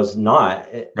girlfriend was not.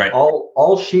 Right.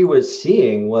 All she was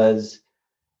seeing was,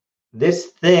 this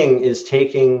thing is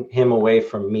taking him away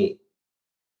from me.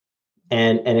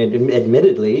 And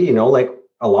admittedly, you know, like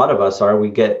a lot of us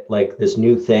we get like this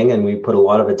new thing and we put a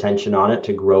lot of attention on it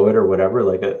to grow it or whatever,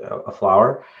 like a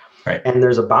flower. Right. And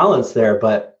there's a balance there,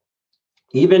 but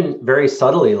even very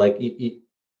subtly, like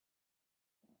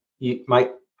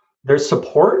there's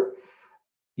support.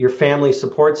 Your family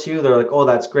supports you. They're like, oh,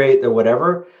 that's great, or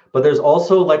whatever. But there's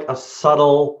also like a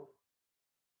subtle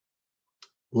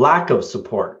lack of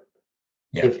support.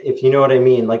 Yeah. If you know what I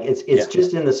mean, like it's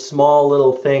just in the small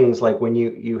little things, like when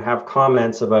you have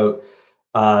comments about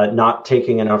not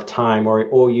taking enough time, or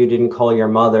oh, you didn't call your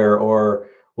mother or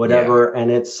whatever, and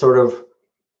it's sort of,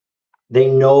 they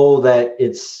know that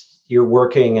you're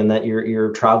working and that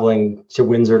you're traveling to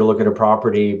Windsor to look at a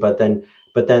property, but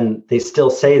then they still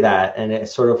say that, and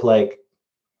it's sort of like,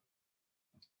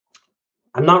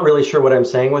 I'm not really sure what I'm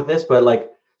saying with this, but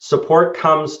like support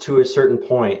comes to a certain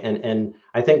point, and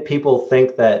I think people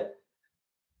think that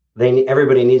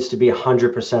everybody needs to be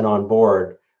 100% on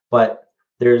board, but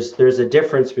there's a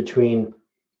difference between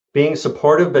being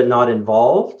supportive but not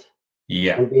involved,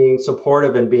 and being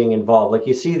supportive and being involved. Like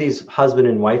you see these husband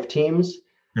and wife teams,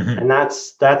 and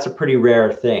that's a pretty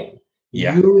rare thing.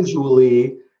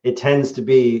 Usually it tends to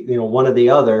be, you know, one or the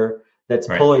other that's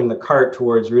pulling the cart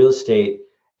towards real estate,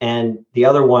 and the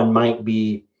other one might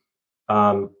be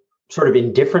sort of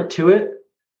indifferent to it,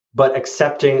 but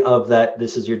accepting of that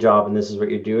this is your job and this is what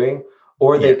you're doing.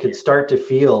 Or they could start to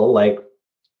feel like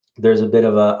there's a bit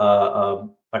of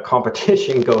a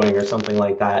competition going or something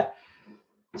like that.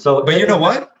 So, but you know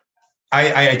what?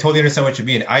 I totally understand what you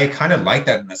mean. I kind of like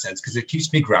that in a sense, because it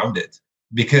keeps me grounded.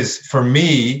 Because for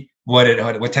me,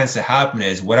 what tends to happen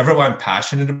is whatever I'm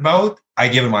passionate about, I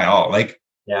give it my all. Like,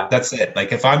 that's it.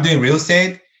 Like if I'm doing real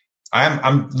estate,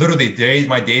 I'm literally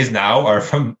my days now are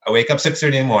from, I wake up 6:30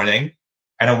 in the morning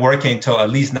and I'm working till at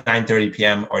least 9:30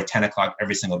 p.m. or 10 o'clock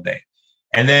every single day.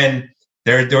 And then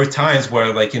there are times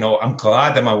where, like, you know, I'm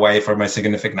glad that my wife or my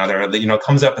significant other, you know,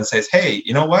 comes up and says, hey,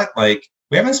 you know what? Like,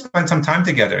 we haven't spent some time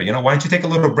together. You know, why don't you take a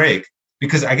little break?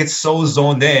 Because I get so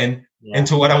zoned in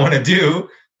into what I want to do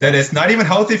that it's not even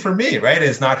healthy for me, right?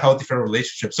 It's not healthy for a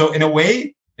relationship. So in a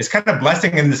way, it's kind of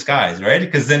blessing in disguise, right?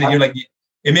 Because then you're like,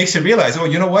 it makes you realize, oh,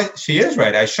 you know what? She is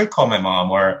right. I should call my mom,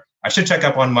 or I should check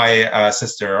up on my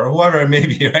sister, or whoever it may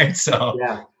be, right? So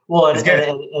Well, and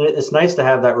it's nice to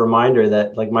have that reminder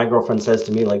that, like, my girlfriend says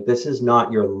to me, like, this is not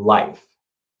your life.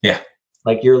 Yeah.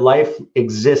 Like, your life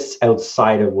exists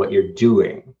outside of what you're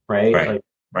doing, right? Right. Like,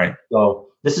 right. So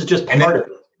this is just part of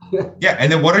it. Yeah.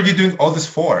 And then what are you doing all this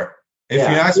for? If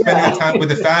you're not spending time with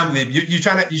the family, you're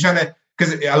trying to,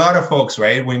 because a lot of folks,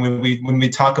 right, when we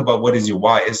talk about what is your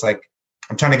why, it's like,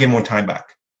 I'm trying to get more time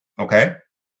back. Okay.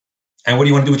 And what do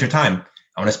you want to do with your time?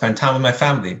 I want to spend time with my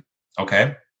family.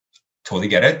 Okay. Totally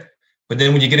get it. But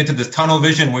then when you get into this tunnel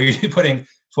vision where you're putting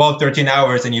 12, 13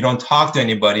 hours and you don't talk to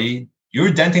anybody,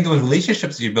 you're denting those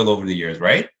relationships that you build over the years,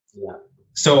 right? Yeah.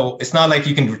 So it's not like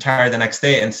you can retire the next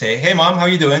day and say, hey, mom, how are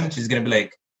you doing? She's going to be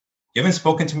like, you haven't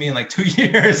spoken to me in like 2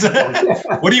 years.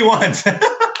 What do you want?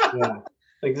 Yeah,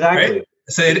 exactly. Right?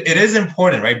 So it is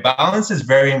important, right? Balance is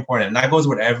very important. And that goes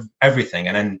with everything.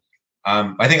 And then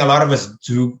I think a lot of us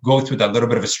do go through that little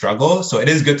bit of a struggle. So it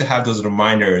is good to have those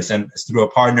reminders, and through a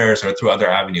partners or through other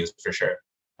avenues for sure.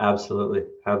 Absolutely.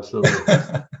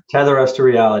 Tether us to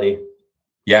reality.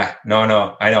 Yeah,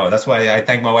 no, I know. That's why I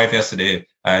thanked my wife yesterday.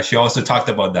 She also talked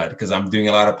about that because I'm doing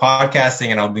a lot of podcasting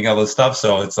and I'm doing all this stuff.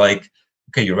 So it's like,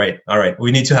 okay, you're right. All right.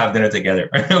 We need to have dinner together.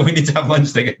 We need to have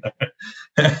lunch together.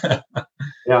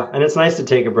 Yeah. And it's nice to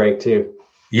take a break too.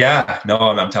 Yeah, no,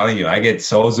 I'm telling you, I get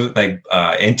so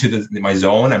into my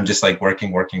zone. I'm just like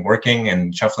working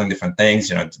and shuffling different things,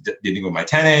 dealing with my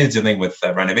tenants, dealing with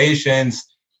renovations,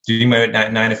 doing my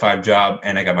 9-to-5 job.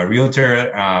 And I got my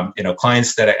realtor,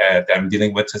 clients that I'm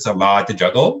dealing with. It's a lot to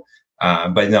juggle.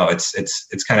 But no,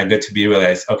 it's kind of good to be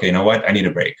realized, okay, you know what? I need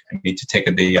a break. I need to take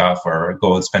a day off or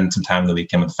go and spend some time the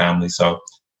weekend with the family. So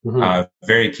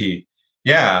very key.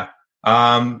 Yeah.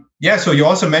 So you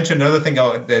also mentioned another thing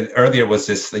that earlier was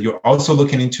this, that you're also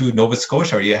looking into Nova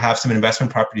Scotia, or you have some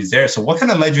investment properties there. So what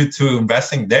kind of led you to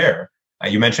investing there?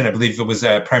 You mentioned, I believe it was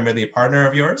primarily a partner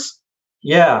of yours.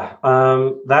 Yeah,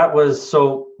 that was,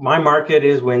 so my market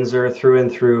is Windsor through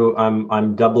and through.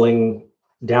 I'm doubling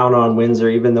down on Windsor,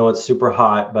 even though it's super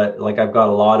hot, but like I've got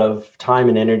a lot of time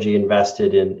and energy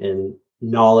invested in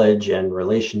knowledge and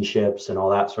relationships and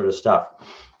all that sort of stuff.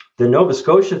 The Nova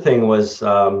Scotia thing was,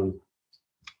 I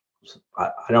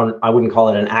wouldn't call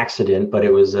it an accident, but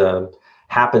it was a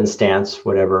happenstance,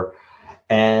 whatever.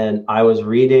 And I was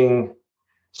reading,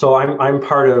 so I'm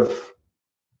part of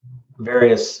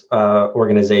various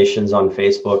organizations on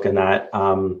Facebook and that.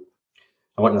 I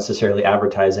won't necessarily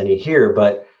advertise any here,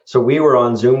 but so we were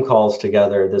on Zoom calls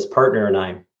together, this partner and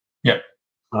I. Yeah.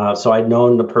 So I'd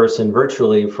known the person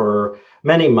virtually for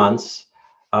many months,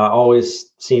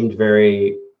 always seemed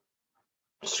very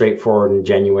straightforward and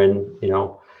genuine,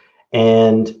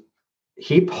 and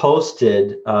he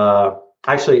posted,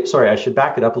 actually, sorry, I should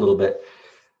back it up a little bit.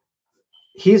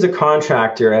 He's a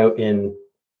contractor out in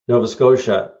Nova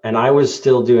Scotia, and I was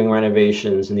still doing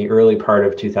renovations in the early part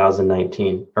of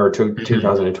 2019 or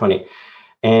 2020.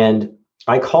 And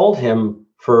I called him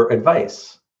for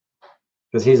advice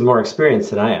because he's more experienced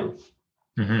than I am.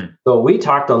 Mm-hmm. So we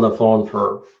talked on the phone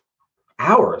for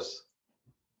hours,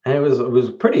 and it was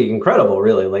pretty incredible,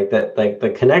 really. Like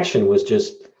the connection was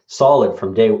just solid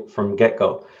from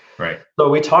get-go. Right. So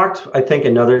we talked, I think,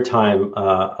 another time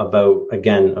about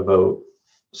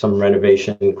some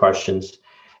renovation questions.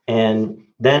 And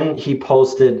then he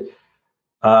posted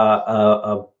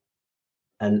just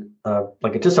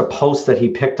a post that he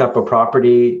picked up a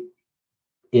property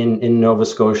in Nova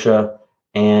Scotia,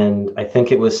 and I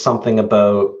think it was something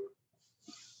about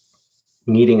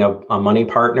needing a money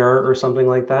partner or something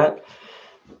like that.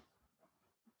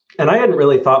 And I hadn't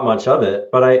really thought much of it,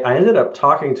 but I ended up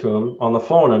talking to him on the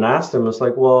phone and asked him, it's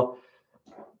like, well,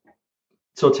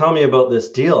 so tell me about this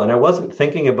deal. And I wasn't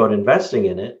thinking about investing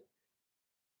in it.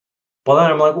 Well,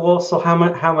 then I'm like, well, so how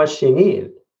much do you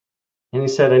need? And he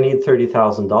said, I need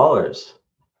 $30,000.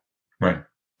 Right.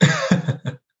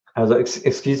 I was like,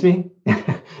 excuse me?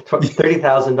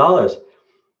 $30,000.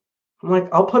 I'm like,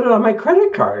 I'll put it on my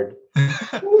credit card.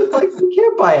 Like, you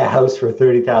can't buy a house for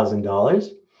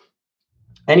 $30,000.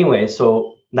 Anyway,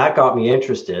 so that got me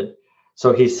interested.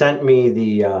 So he sent me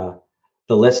the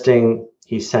listing.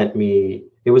 He sent me,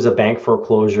 it was a bank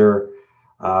foreclosure.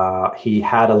 He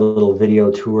had a little video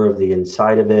tour of the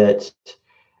inside of it.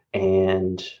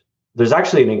 And there's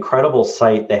actually an incredible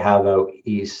site they have out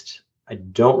east. I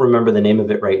don't remember the name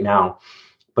of it right now,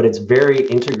 but it's very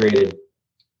integrated.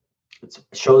 It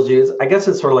shows you, I guess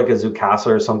it's sort of like a Zoocasa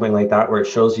or something like that, where it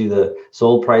shows you the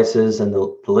sold prices and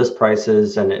the list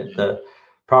prices and the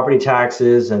property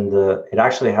taxes, and it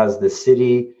actually has the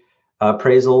city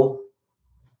appraisal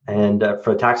and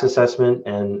for tax assessment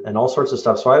and all sorts of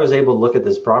stuff. So I was able to look at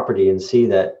this property and see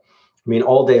that, I mean,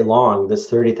 all day long, this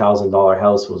 $30,000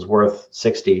 house was worth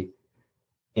 60.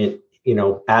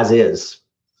 as is.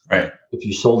 Right. If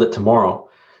you sold it tomorrow.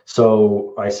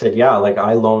 So I said, yeah, like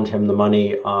I loaned him the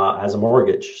money as a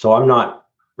mortgage. So I'm not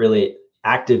really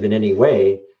active in any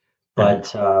way,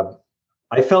 but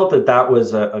I felt that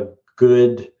was a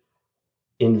good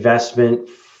investment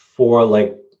for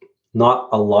like not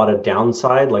a lot of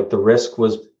downside. Like the risk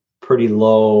was pretty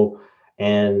low.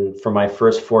 And for my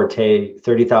first forte,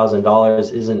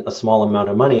 $30,000 isn't a small amount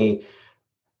of money,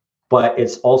 but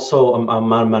it's also an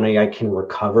amount of money I can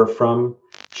recover from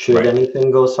should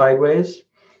anything go sideways.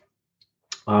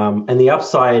 And the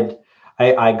upside,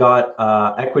 I got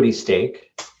equity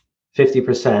stake,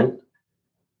 50%.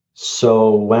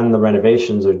 So when the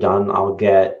renovations are done, I'll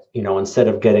get, instead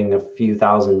of getting a few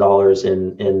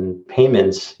 $1,000s in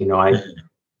payments,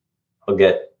 I'll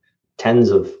get tens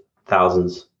of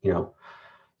thousands,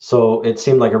 So it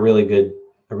seemed like a really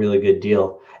good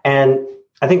deal. And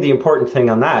I think the important thing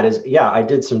on that is, I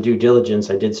did some due diligence.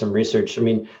 I did some research. I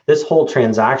mean, this whole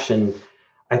transaction,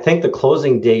 I think the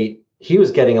closing date, he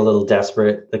was getting a little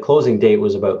desperate. The closing date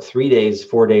was about 4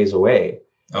 days away.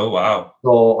 Oh, wow.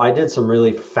 So I did some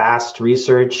really fast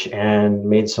research and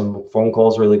made some phone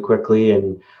calls really quickly.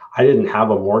 And I didn't have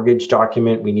a mortgage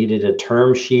document. We needed a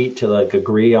term sheet to like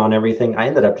agree on everything. I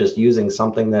ended up just using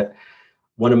something that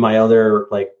one of my other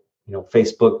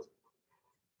Facebook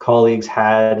colleagues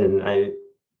had, and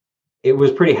it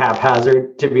was pretty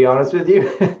haphazard, to be honest with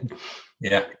you.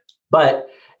 Yeah. But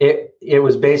it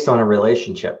was based on a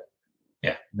relationship.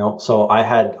 Yeah. So I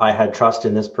had trust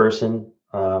in this person.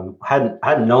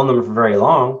 Hadn't known them for very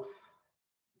long,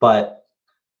 but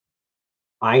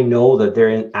I know that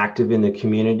they're active in the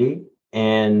community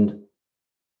and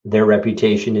their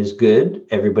reputation is good.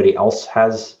 Everybody else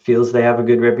feels they have a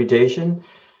good reputation.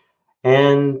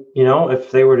 And,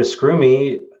 if they were to screw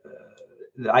me,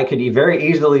 I could very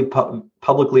easily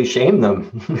publicly shame them,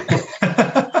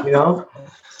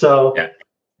 So yeah.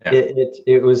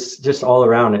 It was just all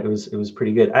around. It was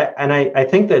pretty good. I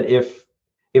think that if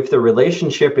the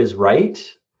relationship is right,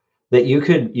 that you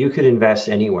could invest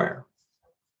anywhere.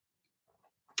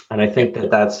 And I think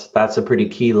that's a pretty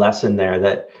key lesson there,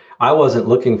 that I wasn't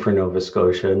looking for Nova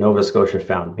Scotia. Nova Scotia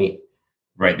found me.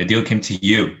 Right. The deal came to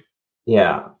you.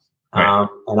 Yeah. Right.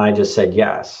 And I just said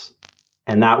yes.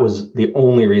 And that was the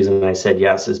only reason I said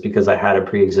yes, is because I had a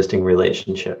pre-existing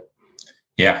relationship.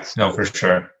 Yeah, no, for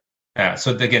sure. Yeah.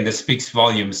 So again, this speaks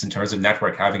volumes in terms of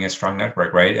network, having a strong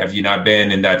network, right? Have you not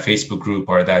been in that Facebook group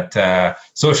or that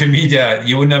social media,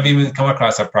 you wouldn't have even come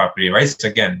across that property, right? So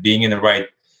again, being in the right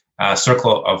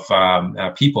circle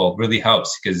of people really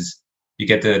helps, because you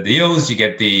get the deals, you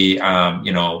get the,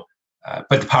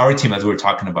 but the power team, as we were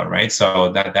talking about, right?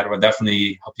 So that will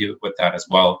definitely help you with that as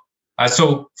well.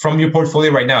 So from your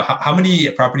portfolio right now, how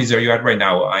many properties are you at right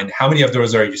now? And how many of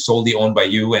those are solely owned by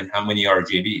you, and how many are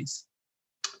JVs?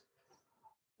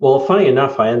 Well, funny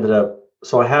enough, I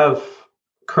have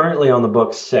currently on the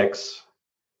books 6.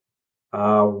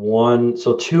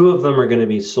 So 2 of them are going to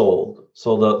be sold.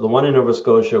 So the one in Nova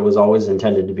Scotia was always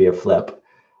intended to be a flip.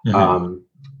 Mm-hmm.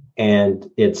 And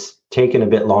it's taken a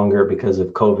bit longer because of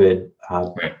COVID,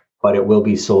 right. But it will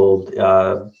be sold,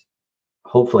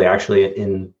 hopefully actually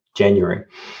in January.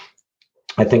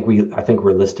 I think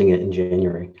we're listing it in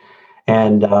January.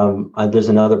 And there's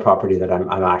another property that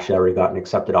I'm actually already got an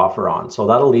accepted offer on. So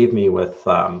that'll leave me with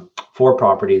 4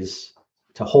 properties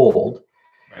to hold.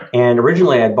 Right. And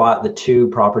originally I bought the 2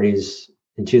 properties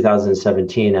in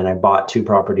 2017, and I bought 2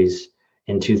 properties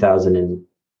in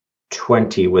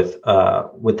 2020 with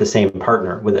the same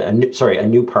partner, with a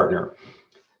new partner.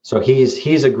 So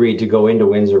he's agreed to go into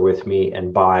Windsor with me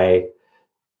and buy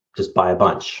a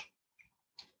bunch.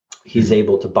 He's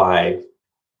able to buy,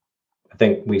 I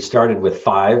think we started with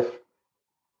 5,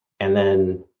 and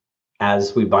then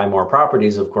as we buy more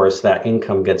properties, of course, that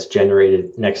income gets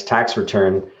generated next tax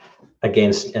return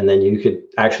against, and then you could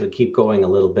actually keep going a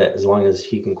little bit as long as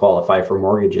he can qualify for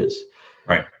mortgages.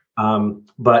 Right.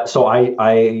 But so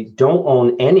I don't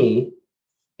own any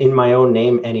in my own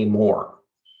name anymore.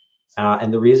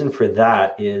 And the reason for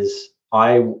that is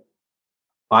I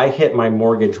hit my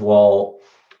mortgage wall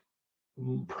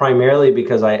primarily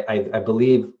because I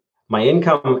believe my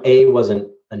income, A, wasn't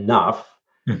enough,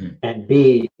 mm-hmm. and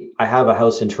B, I have a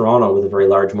house in Toronto with a very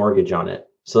large mortgage on it.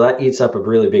 So that eats up a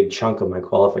really big chunk of my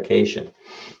qualification.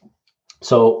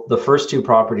 So the first 2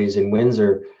 properties in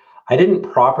Windsor, I didn't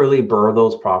properly BRRRR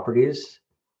those properties.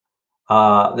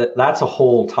 That's a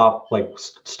whole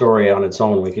story on its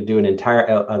own. We could do an entire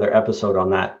other episode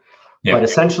on that. Yeah. But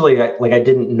essentially, I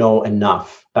didn't know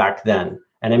enough back then,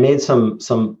 and I made some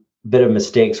bit of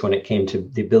mistakes when it came to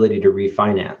the ability to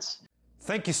refinance.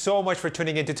 Thank you so much for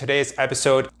tuning into today's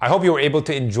episode. I hope you were able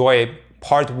to enjoy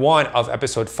part 1 of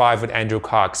episode 5 with Andrew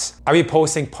Cox. I'll be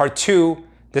posting part 2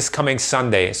 this coming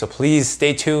Sunday, so please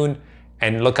stay tuned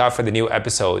and look out for the new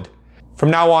episode.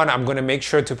 From now on, I'm going to make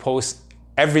sure to post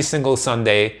every single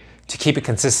Sunday to keep it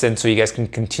consistent so you guys can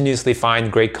continuously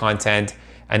find great content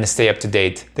and stay up to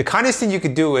date. The kindest thing you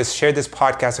could do is share this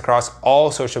podcast across all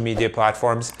social media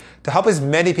platforms to help as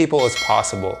many people as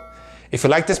possible. If you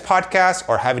like this podcast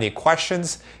or have any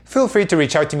questions, feel free to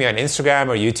reach out to me on Instagram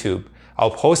or YouTube.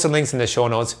 I'll post the links in the show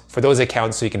notes for those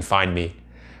accounts so you can find me.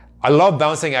 I love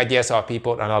bouncing ideas off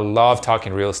people and I love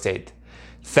talking real estate.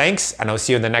 Thanks, and I'll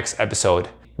see you in the next episode.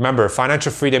 Remember,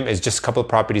 financial freedom is just a couple of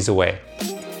properties away.